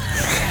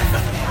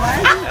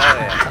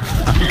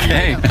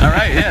 Okay. All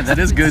right. Yeah, that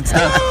is good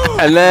stuff.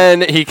 And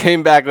then he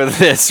came back with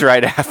this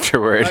right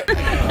afterward.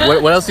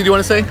 What else did you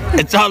want to say?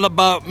 It's all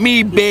about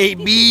me,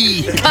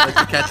 baby. That's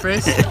your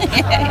catchphrase?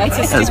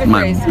 That's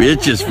my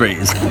bitch's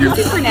phrase.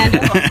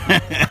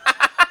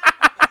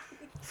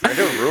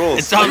 Fredo rules.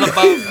 It's all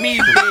about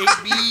me, baby.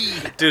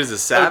 Dude is a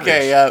savage.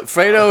 Okay,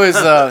 Fredo is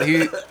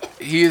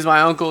he is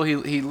my uncle.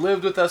 He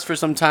lived with us for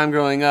some time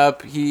growing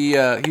up. He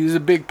was a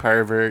big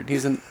pervert.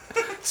 He's a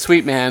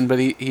sweet man, but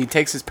he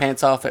takes his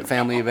pants off at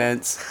family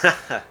events.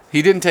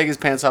 He didn't take his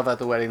pants off at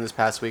the wedding this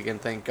past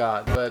weekend, thank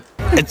God. But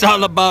it's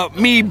all about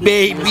me,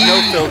 baby.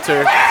 There's no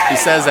filter. He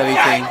says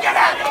anything.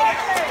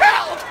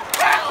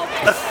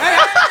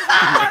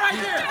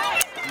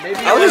 Maybe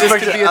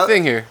this could be a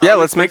thing here. Yeah,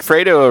 let's make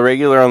Fredo a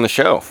regular on the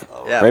show.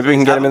 Yeah, maybe we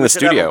can get him in the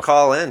should have studio. him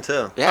call in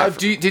too. Yeah.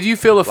 Did you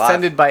feel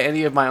offended by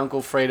any of my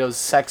Uncle Fredo's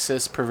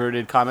sexist,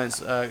 perverted comments,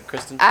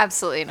 Kristin?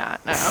 Absolutely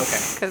not. No.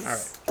 Okay.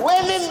 Because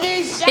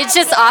it's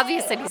just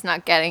obvious that he's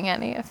not getting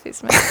any of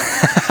these men.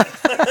 That's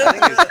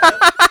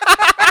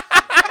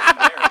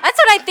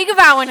what I think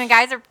about when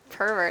guys are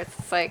perverts.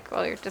 It's like,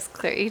 well, you just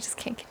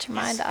can't get your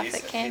mind off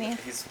it, can you?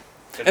 He's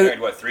been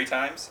married, 3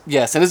 times?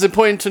 Yes, and it's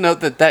important to note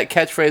that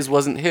catchphrase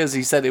wasn't his.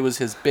 He said it was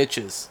his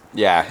bitches.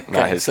 Yeah,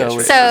 not his So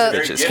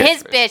catchphrase.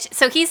 his bitch.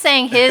 So he's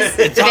saying his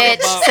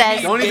bitch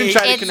says. Don't even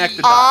try to it's connect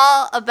the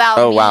all about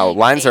Oh me. wow,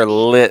 lines are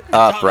lit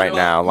up right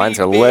now. Lines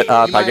are lit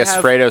up. I guess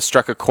Fredo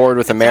struck a chord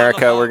with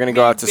America. We're gonna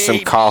go out to some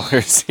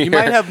callers here. You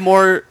might have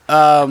more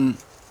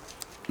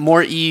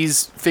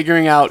ease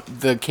figuring out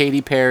the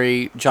Katy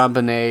Perry,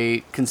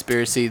 JonBenet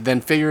conspiracy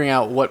than figuring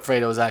out what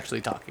Fredo is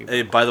actually talking about.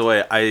 Hey, by the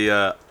way,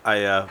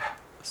 I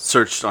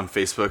searched on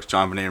Facebook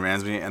JonBenet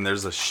Ramsey, and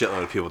there's a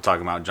shitload of people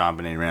talking about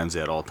JonBenet Ramsey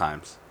at all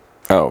times.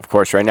 Oh, of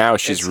course. Right now,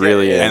 she's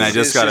really in. And I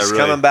just got She's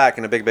coming back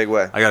in a big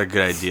way. I got a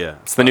good idea.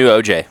 It's the new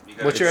OJ.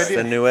 What's your idea?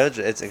 The new edge.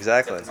 It's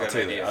exactly. I'll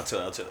tell you later.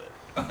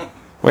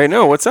 Wait,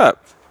 no. What's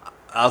up?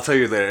 I'll tell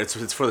you later.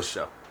 It's for the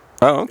show.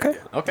 Oh, okay.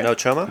 Okay. No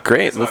chomo?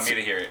 Great. Let's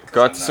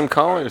go out to some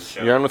callers.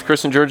 You're on with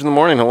Chris and George in the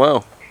morning.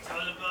 Hello.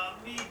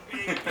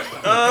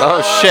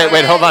 Oh shit!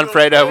 Wait, hold on,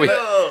 Fredo.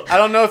 I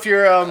don't know if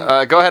you're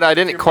Go ahead. I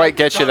didn't quite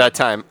get you that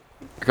time.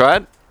 Go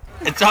ahead.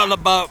 It's all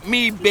about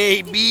me,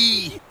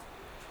 baby.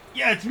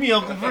 Yeah, it's me,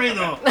 Uncle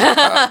Fredo.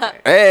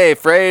 Hey,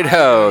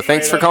 Fredo.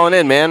 Thanks for calling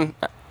in, man.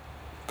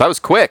 That was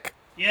quick.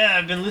 Yeah,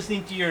 I've been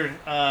listening to your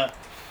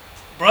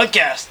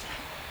broadcast.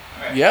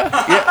 Yeah.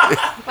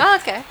 Well,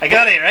 okay. I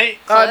got it, right?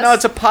 No,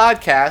 it's a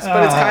podcast,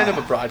 but it's kind of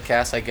a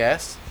broadcast, I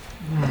guess.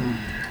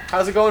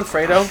 How's it going,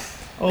 Fredo?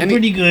 Oh,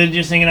 pretty good.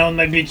 Just hanging out with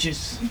my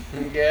bitches.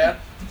 Yeah.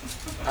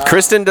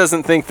 Kristin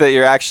doesn't think that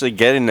you're actually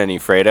getting any,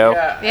 Fredo.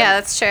 Yeah,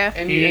 that's true.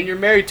 And you're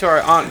married to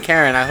our Aunt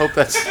Karen. I hope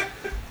that's.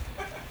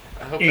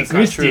 Hey, that's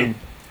not true. Kristin,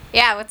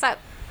 Yeah, what's up?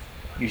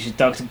 you should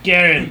talk to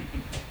Karen.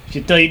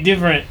 She'll tell you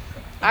different.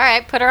 All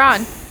right, put her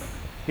on.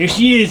 Here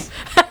she is.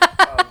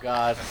 Oh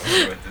God.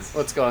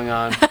 What's going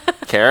on?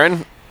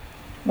 Karen?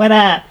 What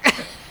up?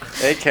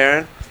 Hey,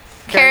 Karen.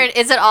 Karen,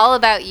 is it all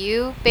about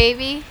you,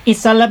 baby?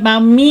 It's all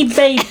about me,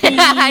 baby.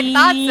 I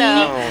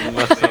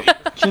thought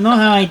so. You know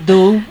how I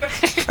do.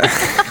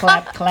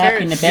 Clap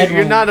Karen, in the bedroom.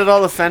 you're not at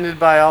all offended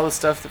by all the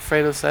stuff that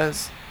Fredo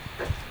says.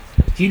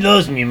 She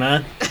loves me,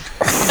 man.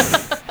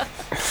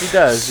 He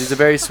does. She's a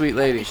very sweet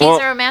lady. He's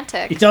a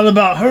romantic. It's all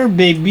about her,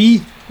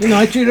 baby. You know,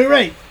 I treat her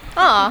right.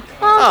 Aw.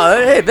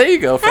 Oh, hey, there you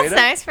go, Fredo. That's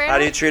nice, Fredo. How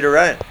do you treat her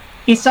right?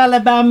 It's all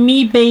about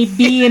me,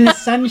 baby, in a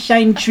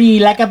sunshine tree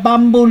like a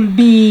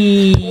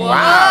bumblebee.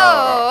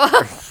 Whoa.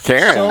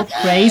 Karen. So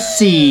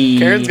crazy.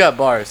 Karen's got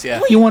bars,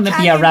 yeah. You want to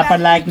be a rapper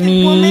like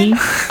me?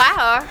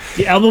 Wow.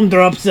 The album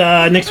drops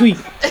next week.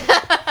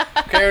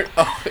 Karen,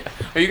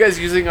 are you guys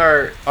using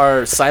our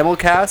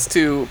simulcast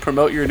to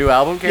promote your new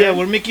album, Karen? Yeah,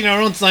 we're making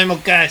our own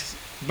simulcast,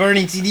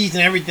 burning CDs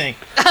and everything.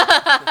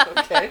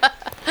 Okay.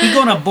 We're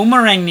gonna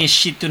boomerang this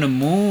shit to the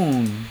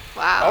moon.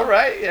 Wow. All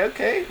right. Yeah,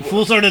 okay.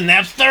 Fools are the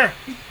Napster.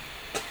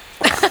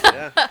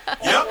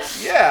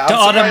 Yeah. To I'm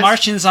all the surprised-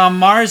 Martians on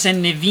Mars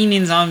and the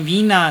Venus on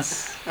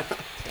Venus.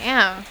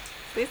 Damn.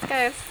 These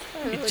guys.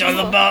 It's all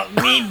about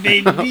me,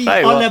 baby.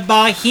 Hey, All well-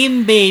 about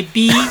him,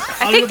 baby.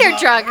 I think they're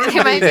drunk. They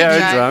might be They are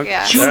drunk. drunk.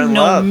 Yeah. You They're in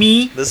know love.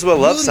 me. This is what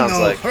love You sounds know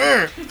like.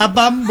 her, a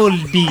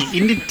bumblebee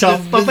in the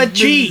top of a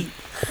tree.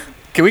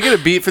 Can we get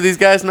a beat for these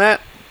guys,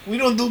 Matt? We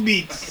don't do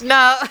beats.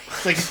 No.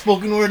 It's like a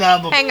spoken word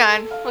album. Hang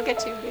on. We'll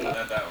get you a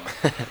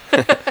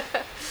beat.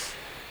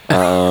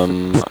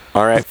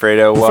 All right,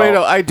 Fredo. Well,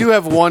 Fredo, I do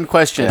have one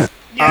question.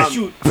 Yeah,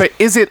 shoot.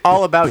 Is it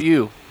all about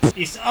you?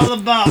 It's all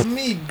about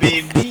me,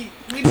 baby.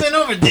 We've been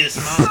over this,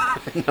 man.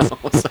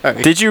 No,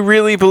 sorry. did you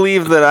really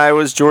believe that I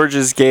was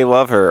George's gay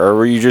lover, or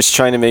were you just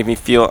trying to make me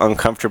feel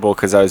uncomfortable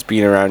because I was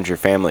being around your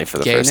family for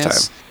the first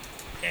Gayness?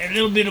 time? A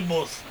little bit of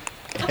both.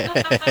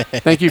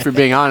 Thank you for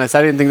being honest.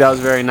 I didn't think that was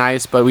very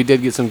nice, but we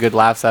did get some good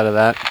laughs out of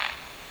that.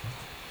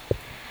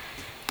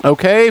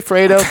 Okay,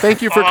 Fredo,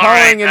 thank you for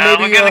calling, and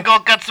maybe we're gonna go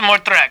cut some more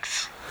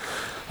tracks.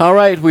 all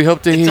right. We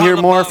hope to hear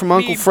more from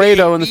Uncle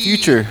Fredo in the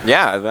future.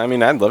 Yeah, I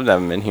mean, I'd love to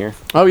have him in here.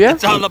 Oh yeah,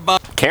 It's all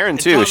about. Karen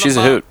It's too. all She's a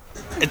about- hoot.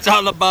 It's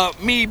all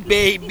about me,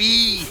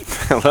 baby.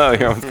 Hello,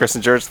 you're on with Chris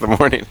and George in the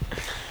morning.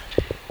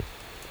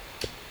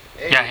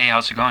 Yeah, hey,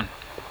 how's it going?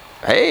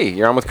 Hey,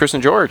 you're on with Chris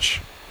and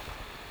George.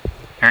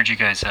 Heard you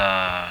guys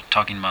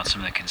talking about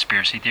some of the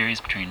conspiracy theories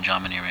between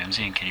JonBenet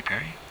Ramsey and Katy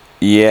Perry.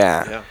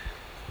 Yeah.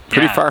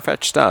 Pretty Yeah.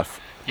 far-fetched stuff.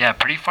 Yeah,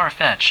 pretty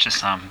far-fetched to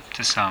some,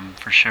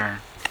 for sure.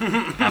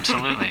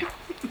 Absolutely.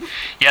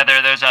 Yeah, there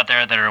are those out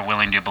there that are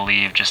willing to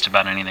believe just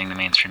about anything the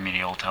mainstream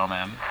media will tell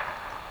them.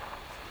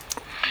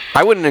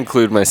 I wouldn't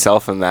include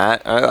myself in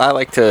that. I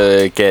like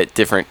to get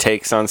different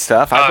takes on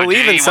stuff. I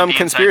believe in some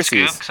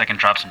conspiracies. Because I can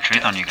drop some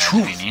truth on you guys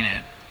if you need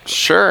it.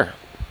 Sure.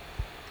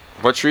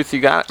 What truth you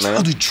got,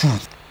 man? the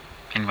truth.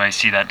 Anybody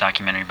see that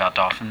documentary about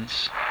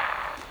dolphins?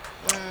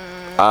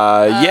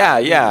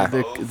 Yeah.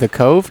 the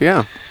Cove,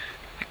 yeah.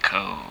 The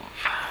Cove.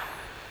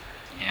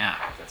 Yeah.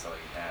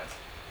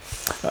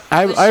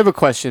 I have a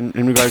question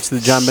in regards to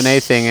the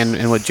JonBenet thing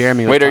and what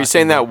Jeremy was Wait, are you talking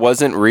saying about. that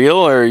wasn't real,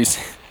 or are you?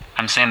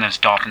 I'm saying those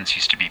dolphins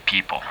used to be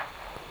people.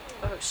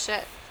 Oh,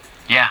 shit.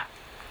 Yeah.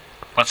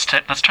 Let's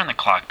turn the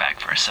clock back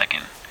for a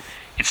second.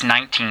 It's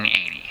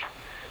 1980.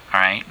 All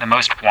right, the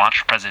most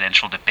watched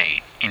presidential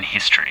debate in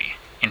history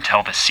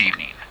until this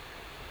evening.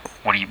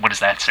 What does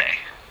that say?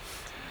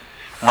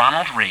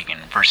 Ronald Reagan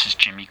versus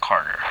Jimmy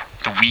Carter,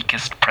 the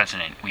weakest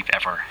president we've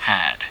ever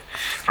had,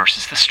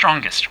 versus the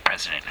strongest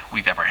president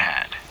we've ever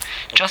had.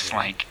 Just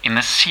like in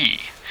the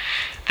sea.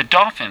 The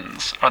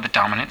dolphins are the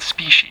dominant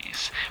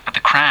species, but the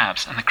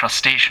crabs and the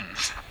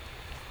crustaceans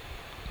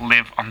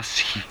live on the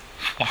sea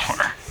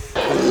floor.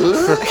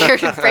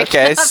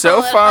 Okay,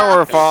 so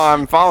far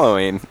I'm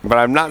following, but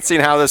I'm not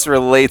seeing how this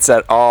relates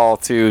at all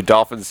to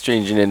dolphins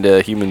changing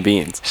into human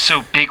beings.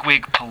 So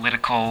bigwig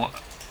political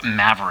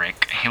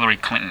maverick Hillary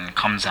Clinton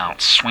comes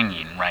out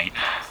swinging, right?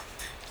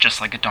 Just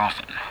like a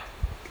dolphin.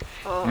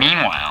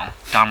 Meanwhile,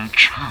 Donald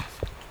Trump.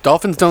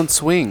 Dolphins don't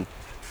swing.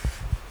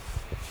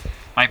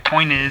 My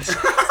point is...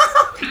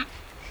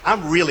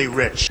 I'm really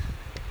rich.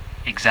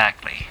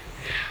 Exactly.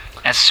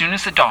 As soon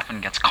as the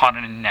dolphin gets caught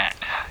in a net,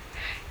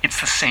 it's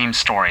the same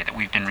story that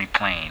we've been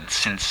replaying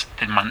since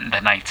the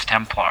Knights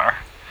Templar.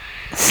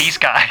 These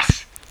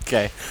guys...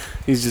 Okay,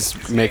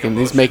 he's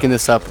making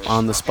this up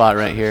on the spot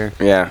right here.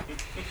 Yeah.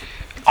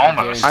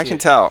 Almost. I can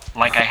tell.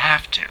 Like I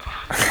have to.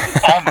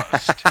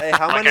 Almost. Hey,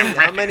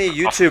 how many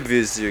YouTube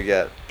views do you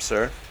get,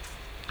 sir?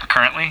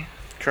 Currently?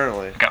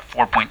 Currently. I've got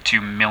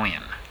 4.2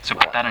 million. So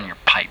put that on your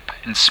pipe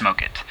and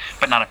smoke it,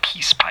 but not a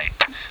peace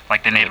pipe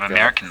like the Native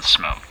Americans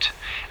smoked.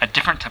 A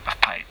different type of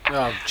pipe.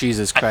 Oh,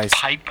 Jesus Christ. A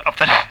pipe of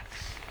the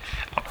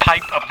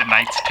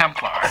Knights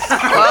Templar.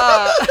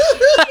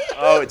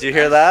 Oh, do you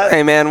hear that?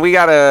 Hey, man, we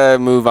gotta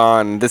move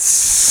on.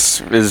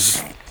 This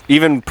is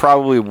even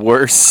probably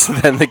worse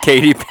than the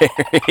Katy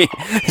Perry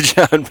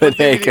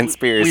JonBenet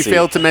conspiracy. We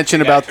failed to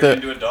mention about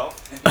the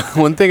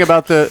one thing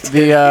about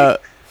the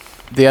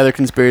other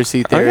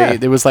conspiracy theory.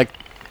 There was like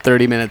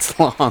 30 minutes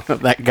long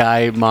of that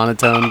guy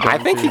monotone. I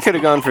think he could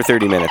have gone for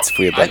 30 minutes if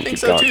we had let him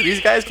keep going. Too.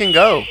 These guys can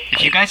go.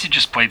 If you guys had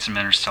just played some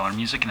Interstellar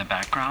music in the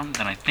background,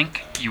 then I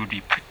think you would be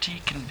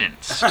pretty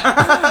convinced.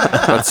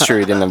 That's true.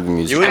 He didn't have the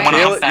music. You and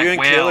Killer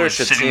Killer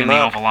should sitting team in the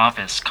up. Oval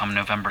Office come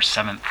November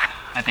 7th.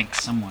 I think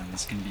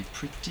someone's going to be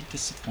pretty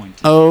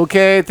disappointed.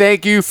 Okay,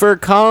 thank you for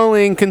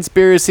calling,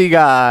 conspiracy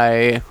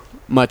guy.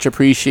 Much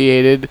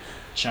appreciated.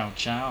 Ciao,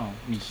 ciao,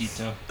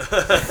 mijito.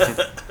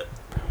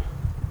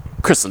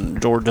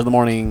 Kristin, George of the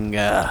Morning,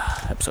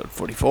 episode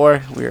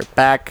 44. We are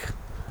back.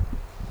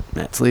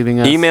 Matt's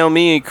leaving us. Email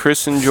me,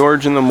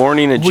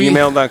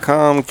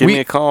 KristinGeorgeInTheMorning@gmail.com. Give me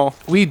a call.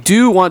 We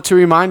do want to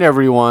remind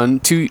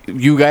everyone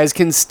you guys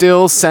can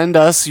still send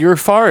us your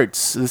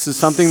farts. This is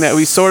something that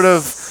we sort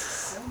of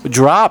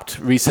dropped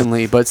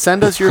recently, but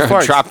send us your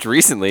farts. Dropped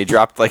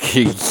like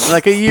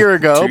a year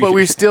ago, but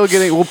we're still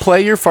getting. We'll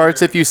play your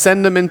farts if you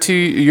send them into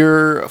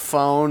your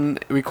phone,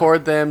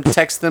 record them,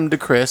 text them to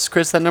Chris.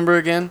 Chris, that number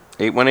again?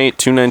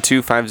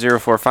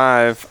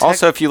 818-292-5045.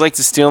 Also, if you'd like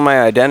to steal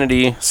my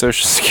identity,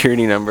 social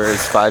security number is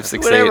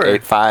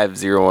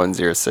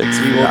 568-850106.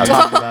 We will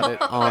talk about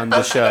it on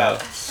the show.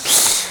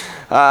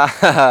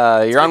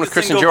 You're on with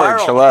Chris and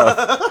George. Hello.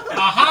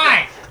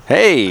 Hi.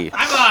 Hey.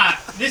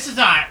 This is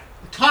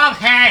Tom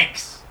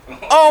Hanks.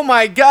 Oh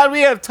my God,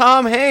 we have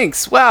Tom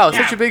Hanks. Wow,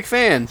 such a big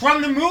fan.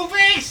 From the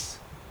movies?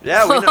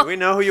 Yeah, we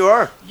know who you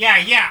are.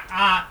 Yeah,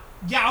 I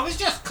was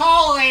just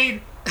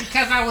calling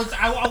because I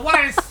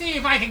wanted to see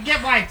if I could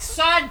get my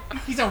son.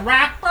 He's a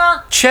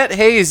rapper. Chet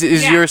Hayes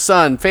is your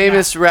son,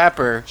 famous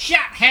rapper. Chet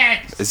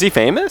Hanks. Is he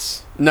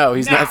famous? No,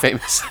 he's not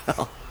famous.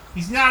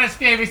 He's not as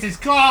famous as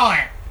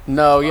Colin.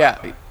 No, yeah.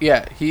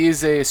 He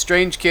is a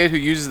strange kid who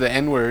uses the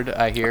N-word,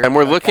 I hear. And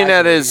we're looking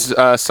at his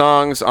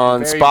songs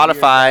on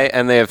Spotify,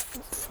 and they have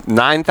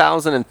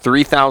 9,000 and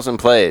 3,000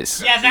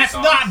 plays. Yeah, that's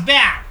not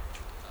bad.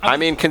 I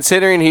mean,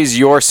 considering he's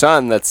your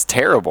son, that's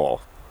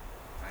terrible.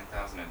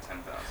 9,000 and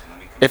 10,000.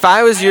 If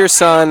I was your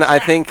son, I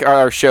think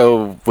our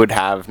show would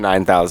have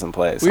 9,000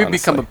 plays. We've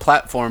become a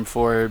platform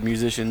for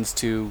musicians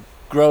to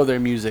grow their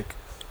music.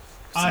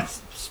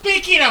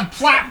 Speaking of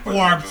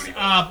platforms,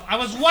 I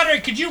was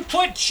wondering, could you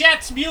put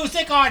Chet's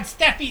music on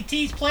Steffi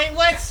T's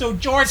playlist so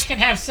George can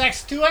have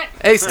sex to it?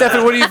 Hey,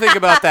 Stefan, what do you think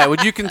about that?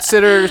 Would you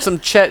consider some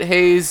Chet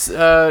Hayes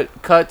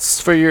cuts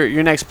for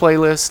your next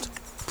playlist?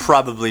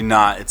 Probably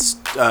not. It's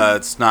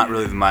not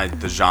really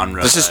the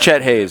genre. This is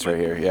Chet Hayes right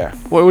here. Yeah.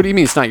 What do you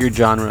mean it's not your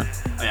genre?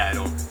 Yeah,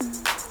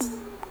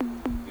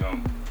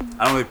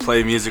 I don't really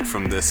play music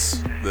from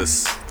this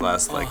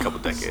last couple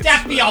decades.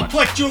 Steffi, I'll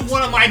put you in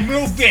one of my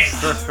movies.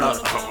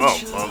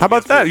 How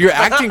about that? Your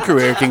acting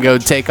career can go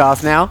take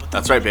off now.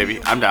 That's right,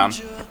 baby. I'm down.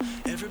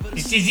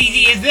 It's as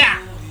easy as that.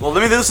 Well,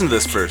 let me listen to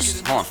this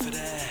first. Hold on.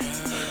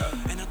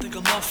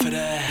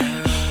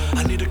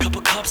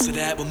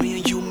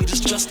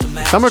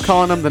 Some are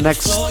calling him the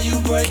next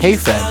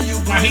K-Fed.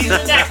 He's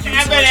the next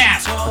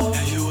Eminem.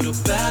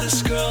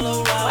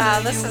 Wow,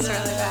 this is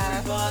really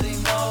bad.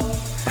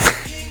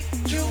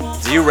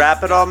 Do you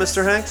rap at all,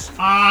 Mr. Hanks?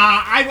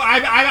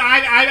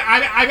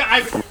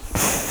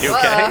 You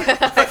okay?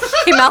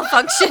 He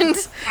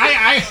malfunctioned.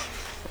 I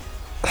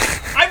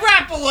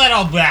rap a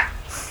little bit.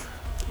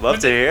 Love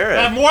to hear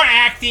it. More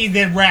acting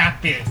than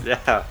rapping.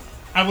 Yeah.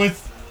 I went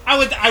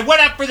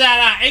up for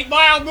that 8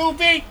 Mile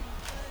movie.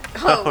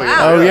 Oh, wow.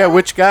 Oh, yeah,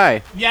 which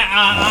guy? Yeah,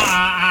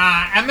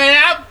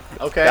 Eminem.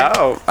 Okay.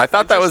 Oh, I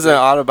thought that was an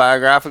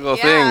autobiographical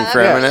thing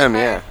for Eminem,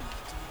 yeah.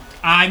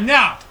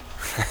 No.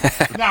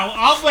 No,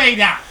 I'll wait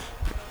out.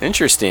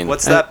 Interesting.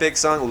 What's that big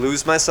song?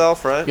 Lose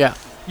Myself, right? Yeah.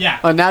 Yeah.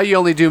 Now you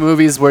only do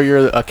movies where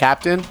you're a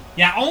captain?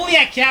 Yeah, only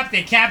a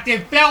captain.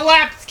 Captain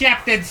Phillips,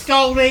 Captain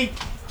Stoley,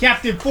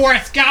 Captain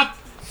Forrest Gump.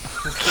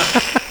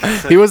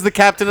 He was the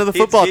captain of the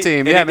football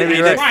team. Yeah, maybe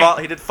you're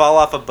right. He did fall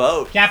off a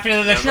boat. Captain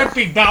of the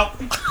shrimping boat.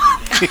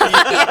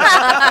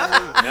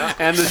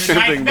 And the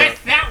shrimping boat. I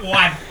missed that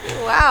one.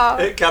 Wow.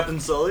 Hey,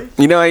 Captain Sully.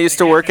 You know, I used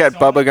to work at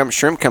Bubba Gump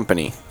Shrimp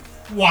Company.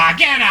 Why,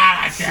 get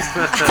out of there.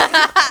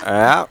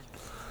 Yeah.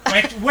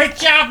 Which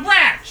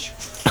branch?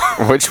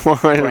 Which one?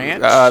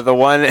 Ranch? The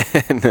one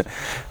in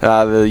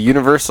the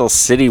Universal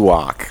City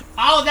Walk.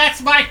 Oh,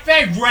 that's my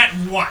favorite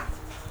one.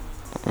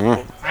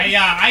 Mm. I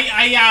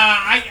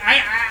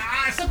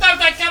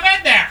sometimes I come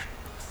in there.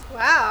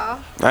 Wow.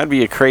 That'd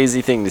be a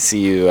crazy thing to see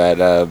you at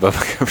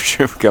Bubba Gump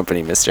Shrimp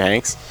Company, Mr.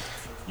 Hanks.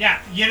 Yeah,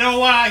 you know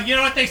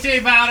what they say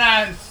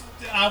about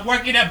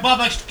working at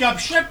Bubba Gump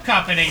Shrimp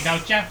Company,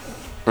 don't you?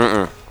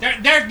 Mm-mm.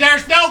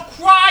 There's no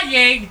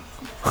crying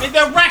in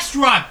the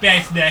restaurant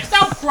business.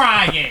 No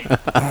crying.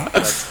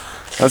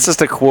 That's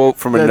just a quote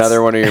from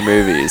another one of your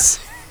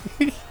movies.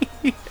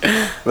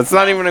 That's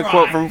not even a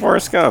quote from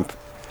Forrest Gump.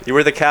 You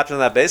were the captain of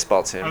that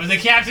baseball team. I was the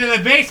captain of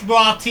the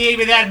baseball team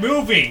in that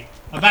movie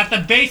about the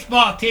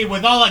baseball team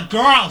with all the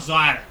girls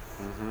on it.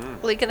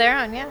 League of Their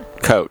Own, yeah.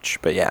 Coach,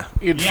 but yeah.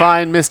 You'd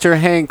find Mr.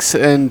 Hanks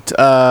in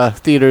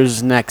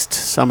theaters next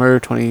summer,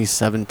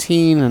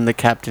 2017, and the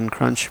Captain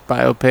Crunch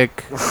biopic.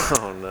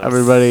 Oh, no.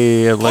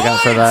 Everybody look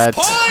out for that.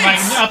 My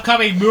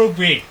upcoming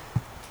movie.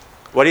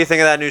 What do you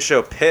think of that new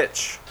show,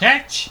 Pitch?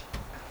 Pitch?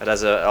 It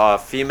has a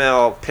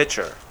female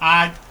pitcher.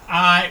 A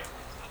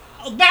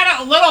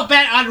little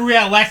bit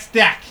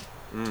unrealistic.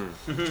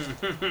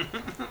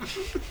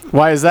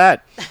 Why is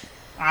that?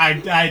 I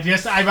don't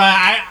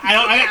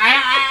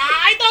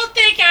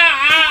think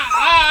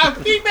a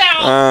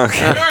female.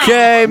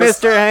 Okay,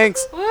 Mr.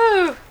 Hanks.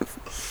 Woo.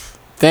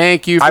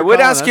 Thank you for I would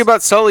calling ask us. you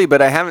about Sully, but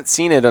I haven't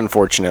seen it,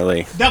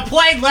 unfortunately. The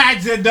plane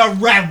lands in the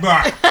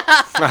river.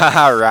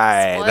 All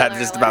right. That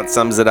just about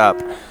sums it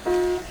up.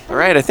 All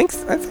right. I think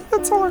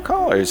that's all our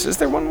callers. Is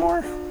there one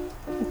more?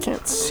 I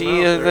can't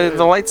see.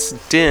 The light's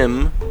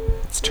dim.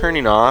 It's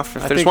turning off.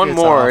 If I there's think one it's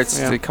more, off, it's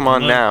yeah. to come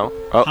on Hello? now.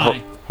 Oh,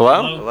 Hi.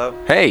 hello? Hello.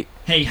 Hey.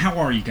 Hey, how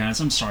are you guys?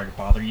 I'm sorry to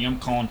bother you. I'm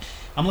calling.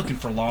 I'm looking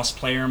for a lost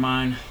player of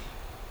mine.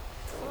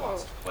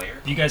 Lost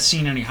player? You guys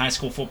seen any high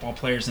school football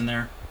players in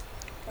there?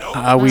 We do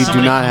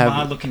Somebody not come have.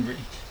 by looking.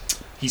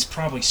 He's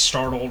probably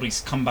startled. He's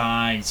come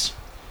by.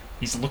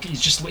 He's looking.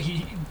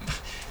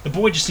 The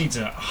boy just needs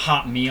a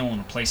hot meal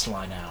and a place to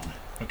lie down.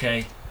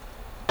 Okay.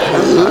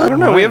 I don't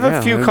know. We have Yeah,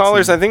 a few that's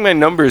callers. I think my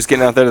number is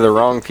getting out there to the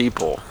wrong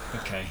people.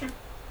 Okay.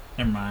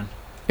 Never mind.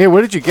 Hey,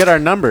 where did you get our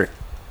number?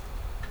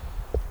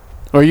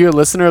 Are you a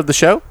listener of the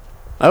show?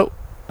 Oh,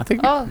 I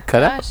think you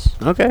cut out.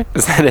 Okay.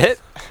 Is that it?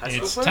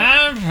 It's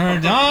time for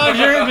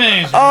Dodger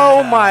baseball.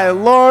 Oh my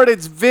lord,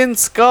 it's Vin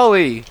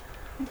Scully,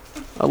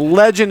 a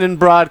legend in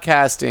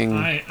broadcasting.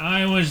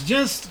 I was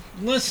just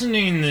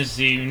listening this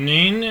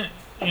evening,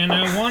 and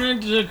I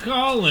wanted to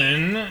call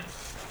in.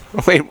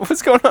 Wait, what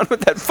was going on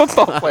with that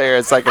football player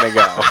a second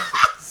ago?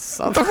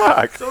 What the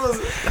fuck?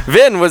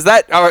 Vin, was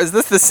that? Or is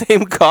this the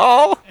same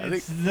call?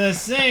 It's the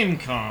same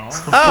call.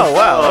 Oh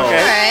wow. Okay.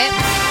 All right.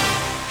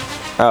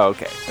 Oh,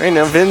 okay. I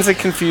know Vin's a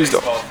confused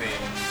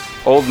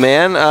old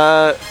man.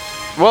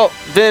 Well,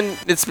 Vin,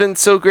 it's been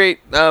so great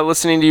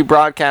listening to you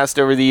broadcast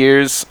over the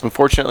years.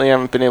 Unfortunately, I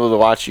haven't been able to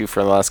watch you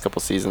for the last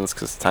couple seasons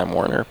because of Time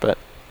Warner, but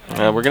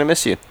we're gonna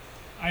miss you.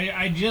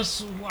 I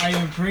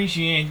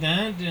appreciate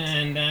that,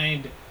 and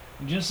I'd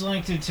just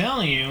like to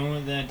tell you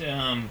that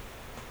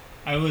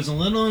I was a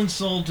little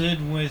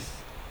insulted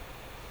with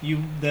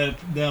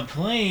the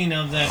playing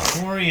of that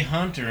Corey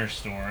Hunter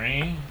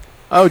story.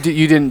 Oh,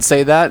 you didn't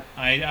say that?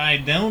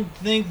 I don't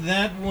think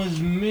that was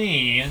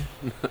me.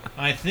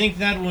 I think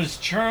that was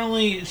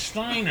Charlie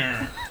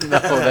Steiner. No,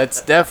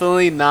 that's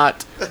definitely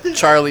not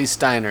Charlie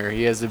Steiner.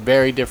 He has a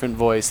very different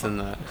voice than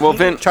that. Well,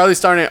 Vin, Charlie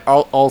Steiner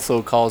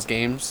also calls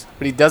games,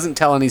 but he doesn't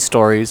tell any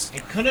stories.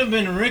 It could have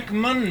been Rick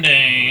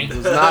Monday.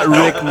 It's not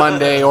Rick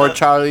Monday or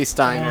Charlie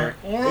Steiner.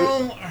 Or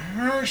Oral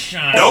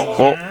Hersheimer.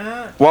 Well,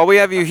 while we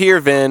have you here,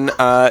 Vin,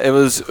 it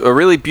was a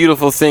really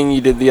beautiful thing you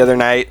did the other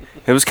night.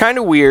 It was kind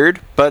of weird,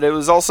 but it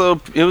was also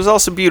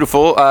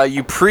beautiful.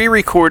 You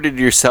pre-recorded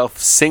yourself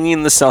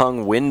singing the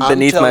song "Wind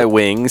Beneath My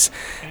Wings,"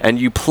 and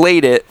you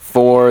played it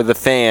for the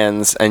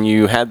fans, and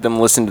you had them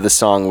listen to the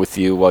song with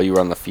you while you were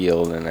on the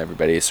field, and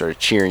everybody started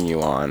cheering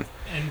you on.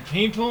 And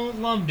people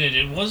loved it.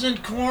 It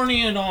wasn't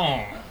corny at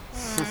all.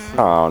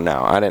 Oh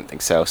no, I didn't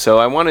think so. So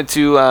I wanted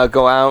to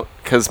go out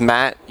because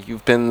Matt,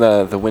 you've been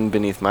the wind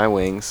beneath my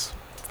wings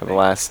for the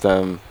last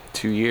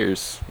 2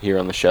 years here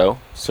on the show.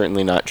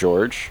 Certainly not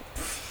George.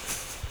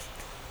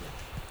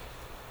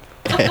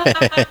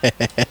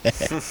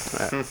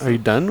 Are you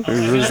done?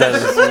 Or was that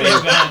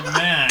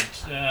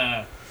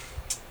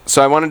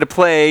So I wanted to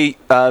play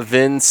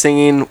Vin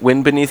singing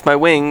 "Wind Beneath My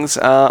Wings"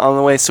 on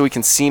the way, so we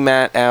can see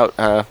Matt out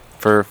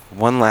for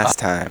one last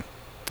time.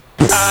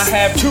 I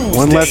have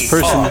one less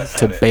person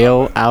to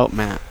bail out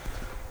Matt.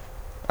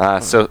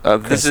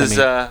 This is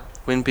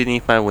 "Wind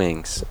Beneath My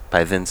Wings"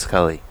 by Vin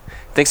Scully.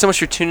 Thanks so much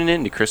for tuning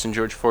in to Chris and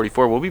George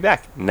 44. We'll be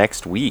back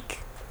next week.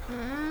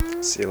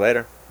 See you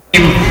later.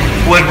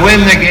 Would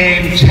win the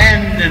game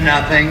 10-0. There'd be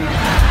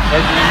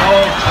no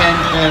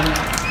tension,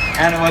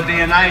 and it would be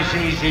a nice,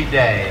 easy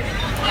day.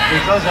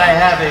 Because I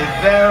have a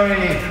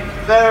very,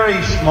 very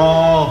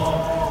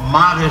small,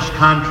 modest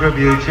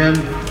contribution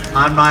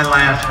on my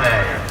last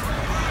day.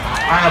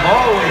 I have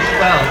always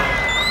felt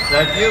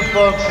that you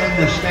folks in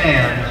the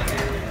stands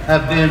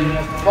have been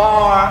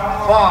far,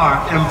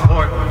 far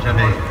important to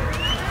me.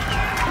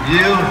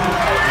 You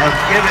have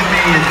given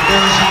me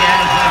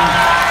enthusiasm.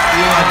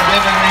 You have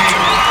given me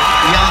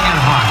young at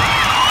heart.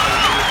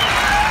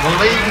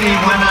 Believe me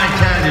when I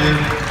tell you,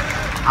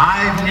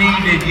 I've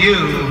needed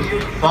you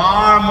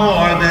far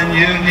more than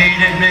you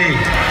needed me.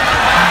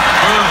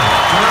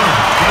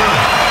 Good.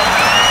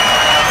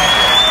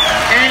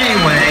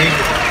 Anyway,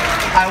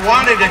 I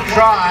wanted to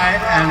try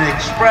and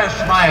express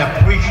my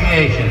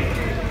appreciation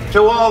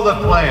To all the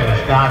players,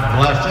 God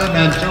bless them,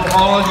 and to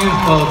all you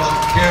folks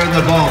here in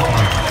the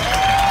ballpark.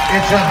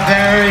 It's a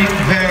very,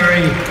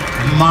 very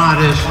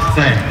modest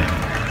thing.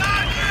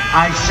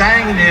 I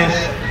sang this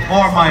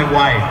for my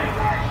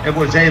wife. It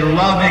was a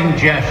loving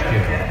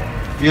gesture.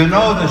 You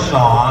know the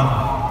song,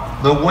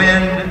 The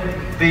Wind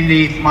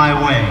Beneath My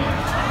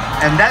Wings.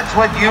 And that's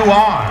what you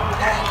are.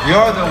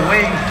 You're the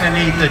wings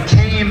beneath the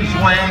team's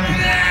wing.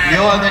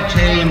 You're the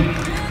team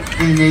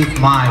beneath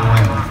my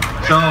wing.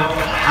 So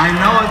I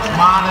know it's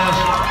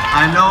modest.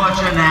 I know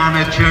it's an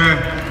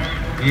amateur.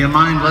 Do you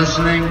mind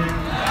listening?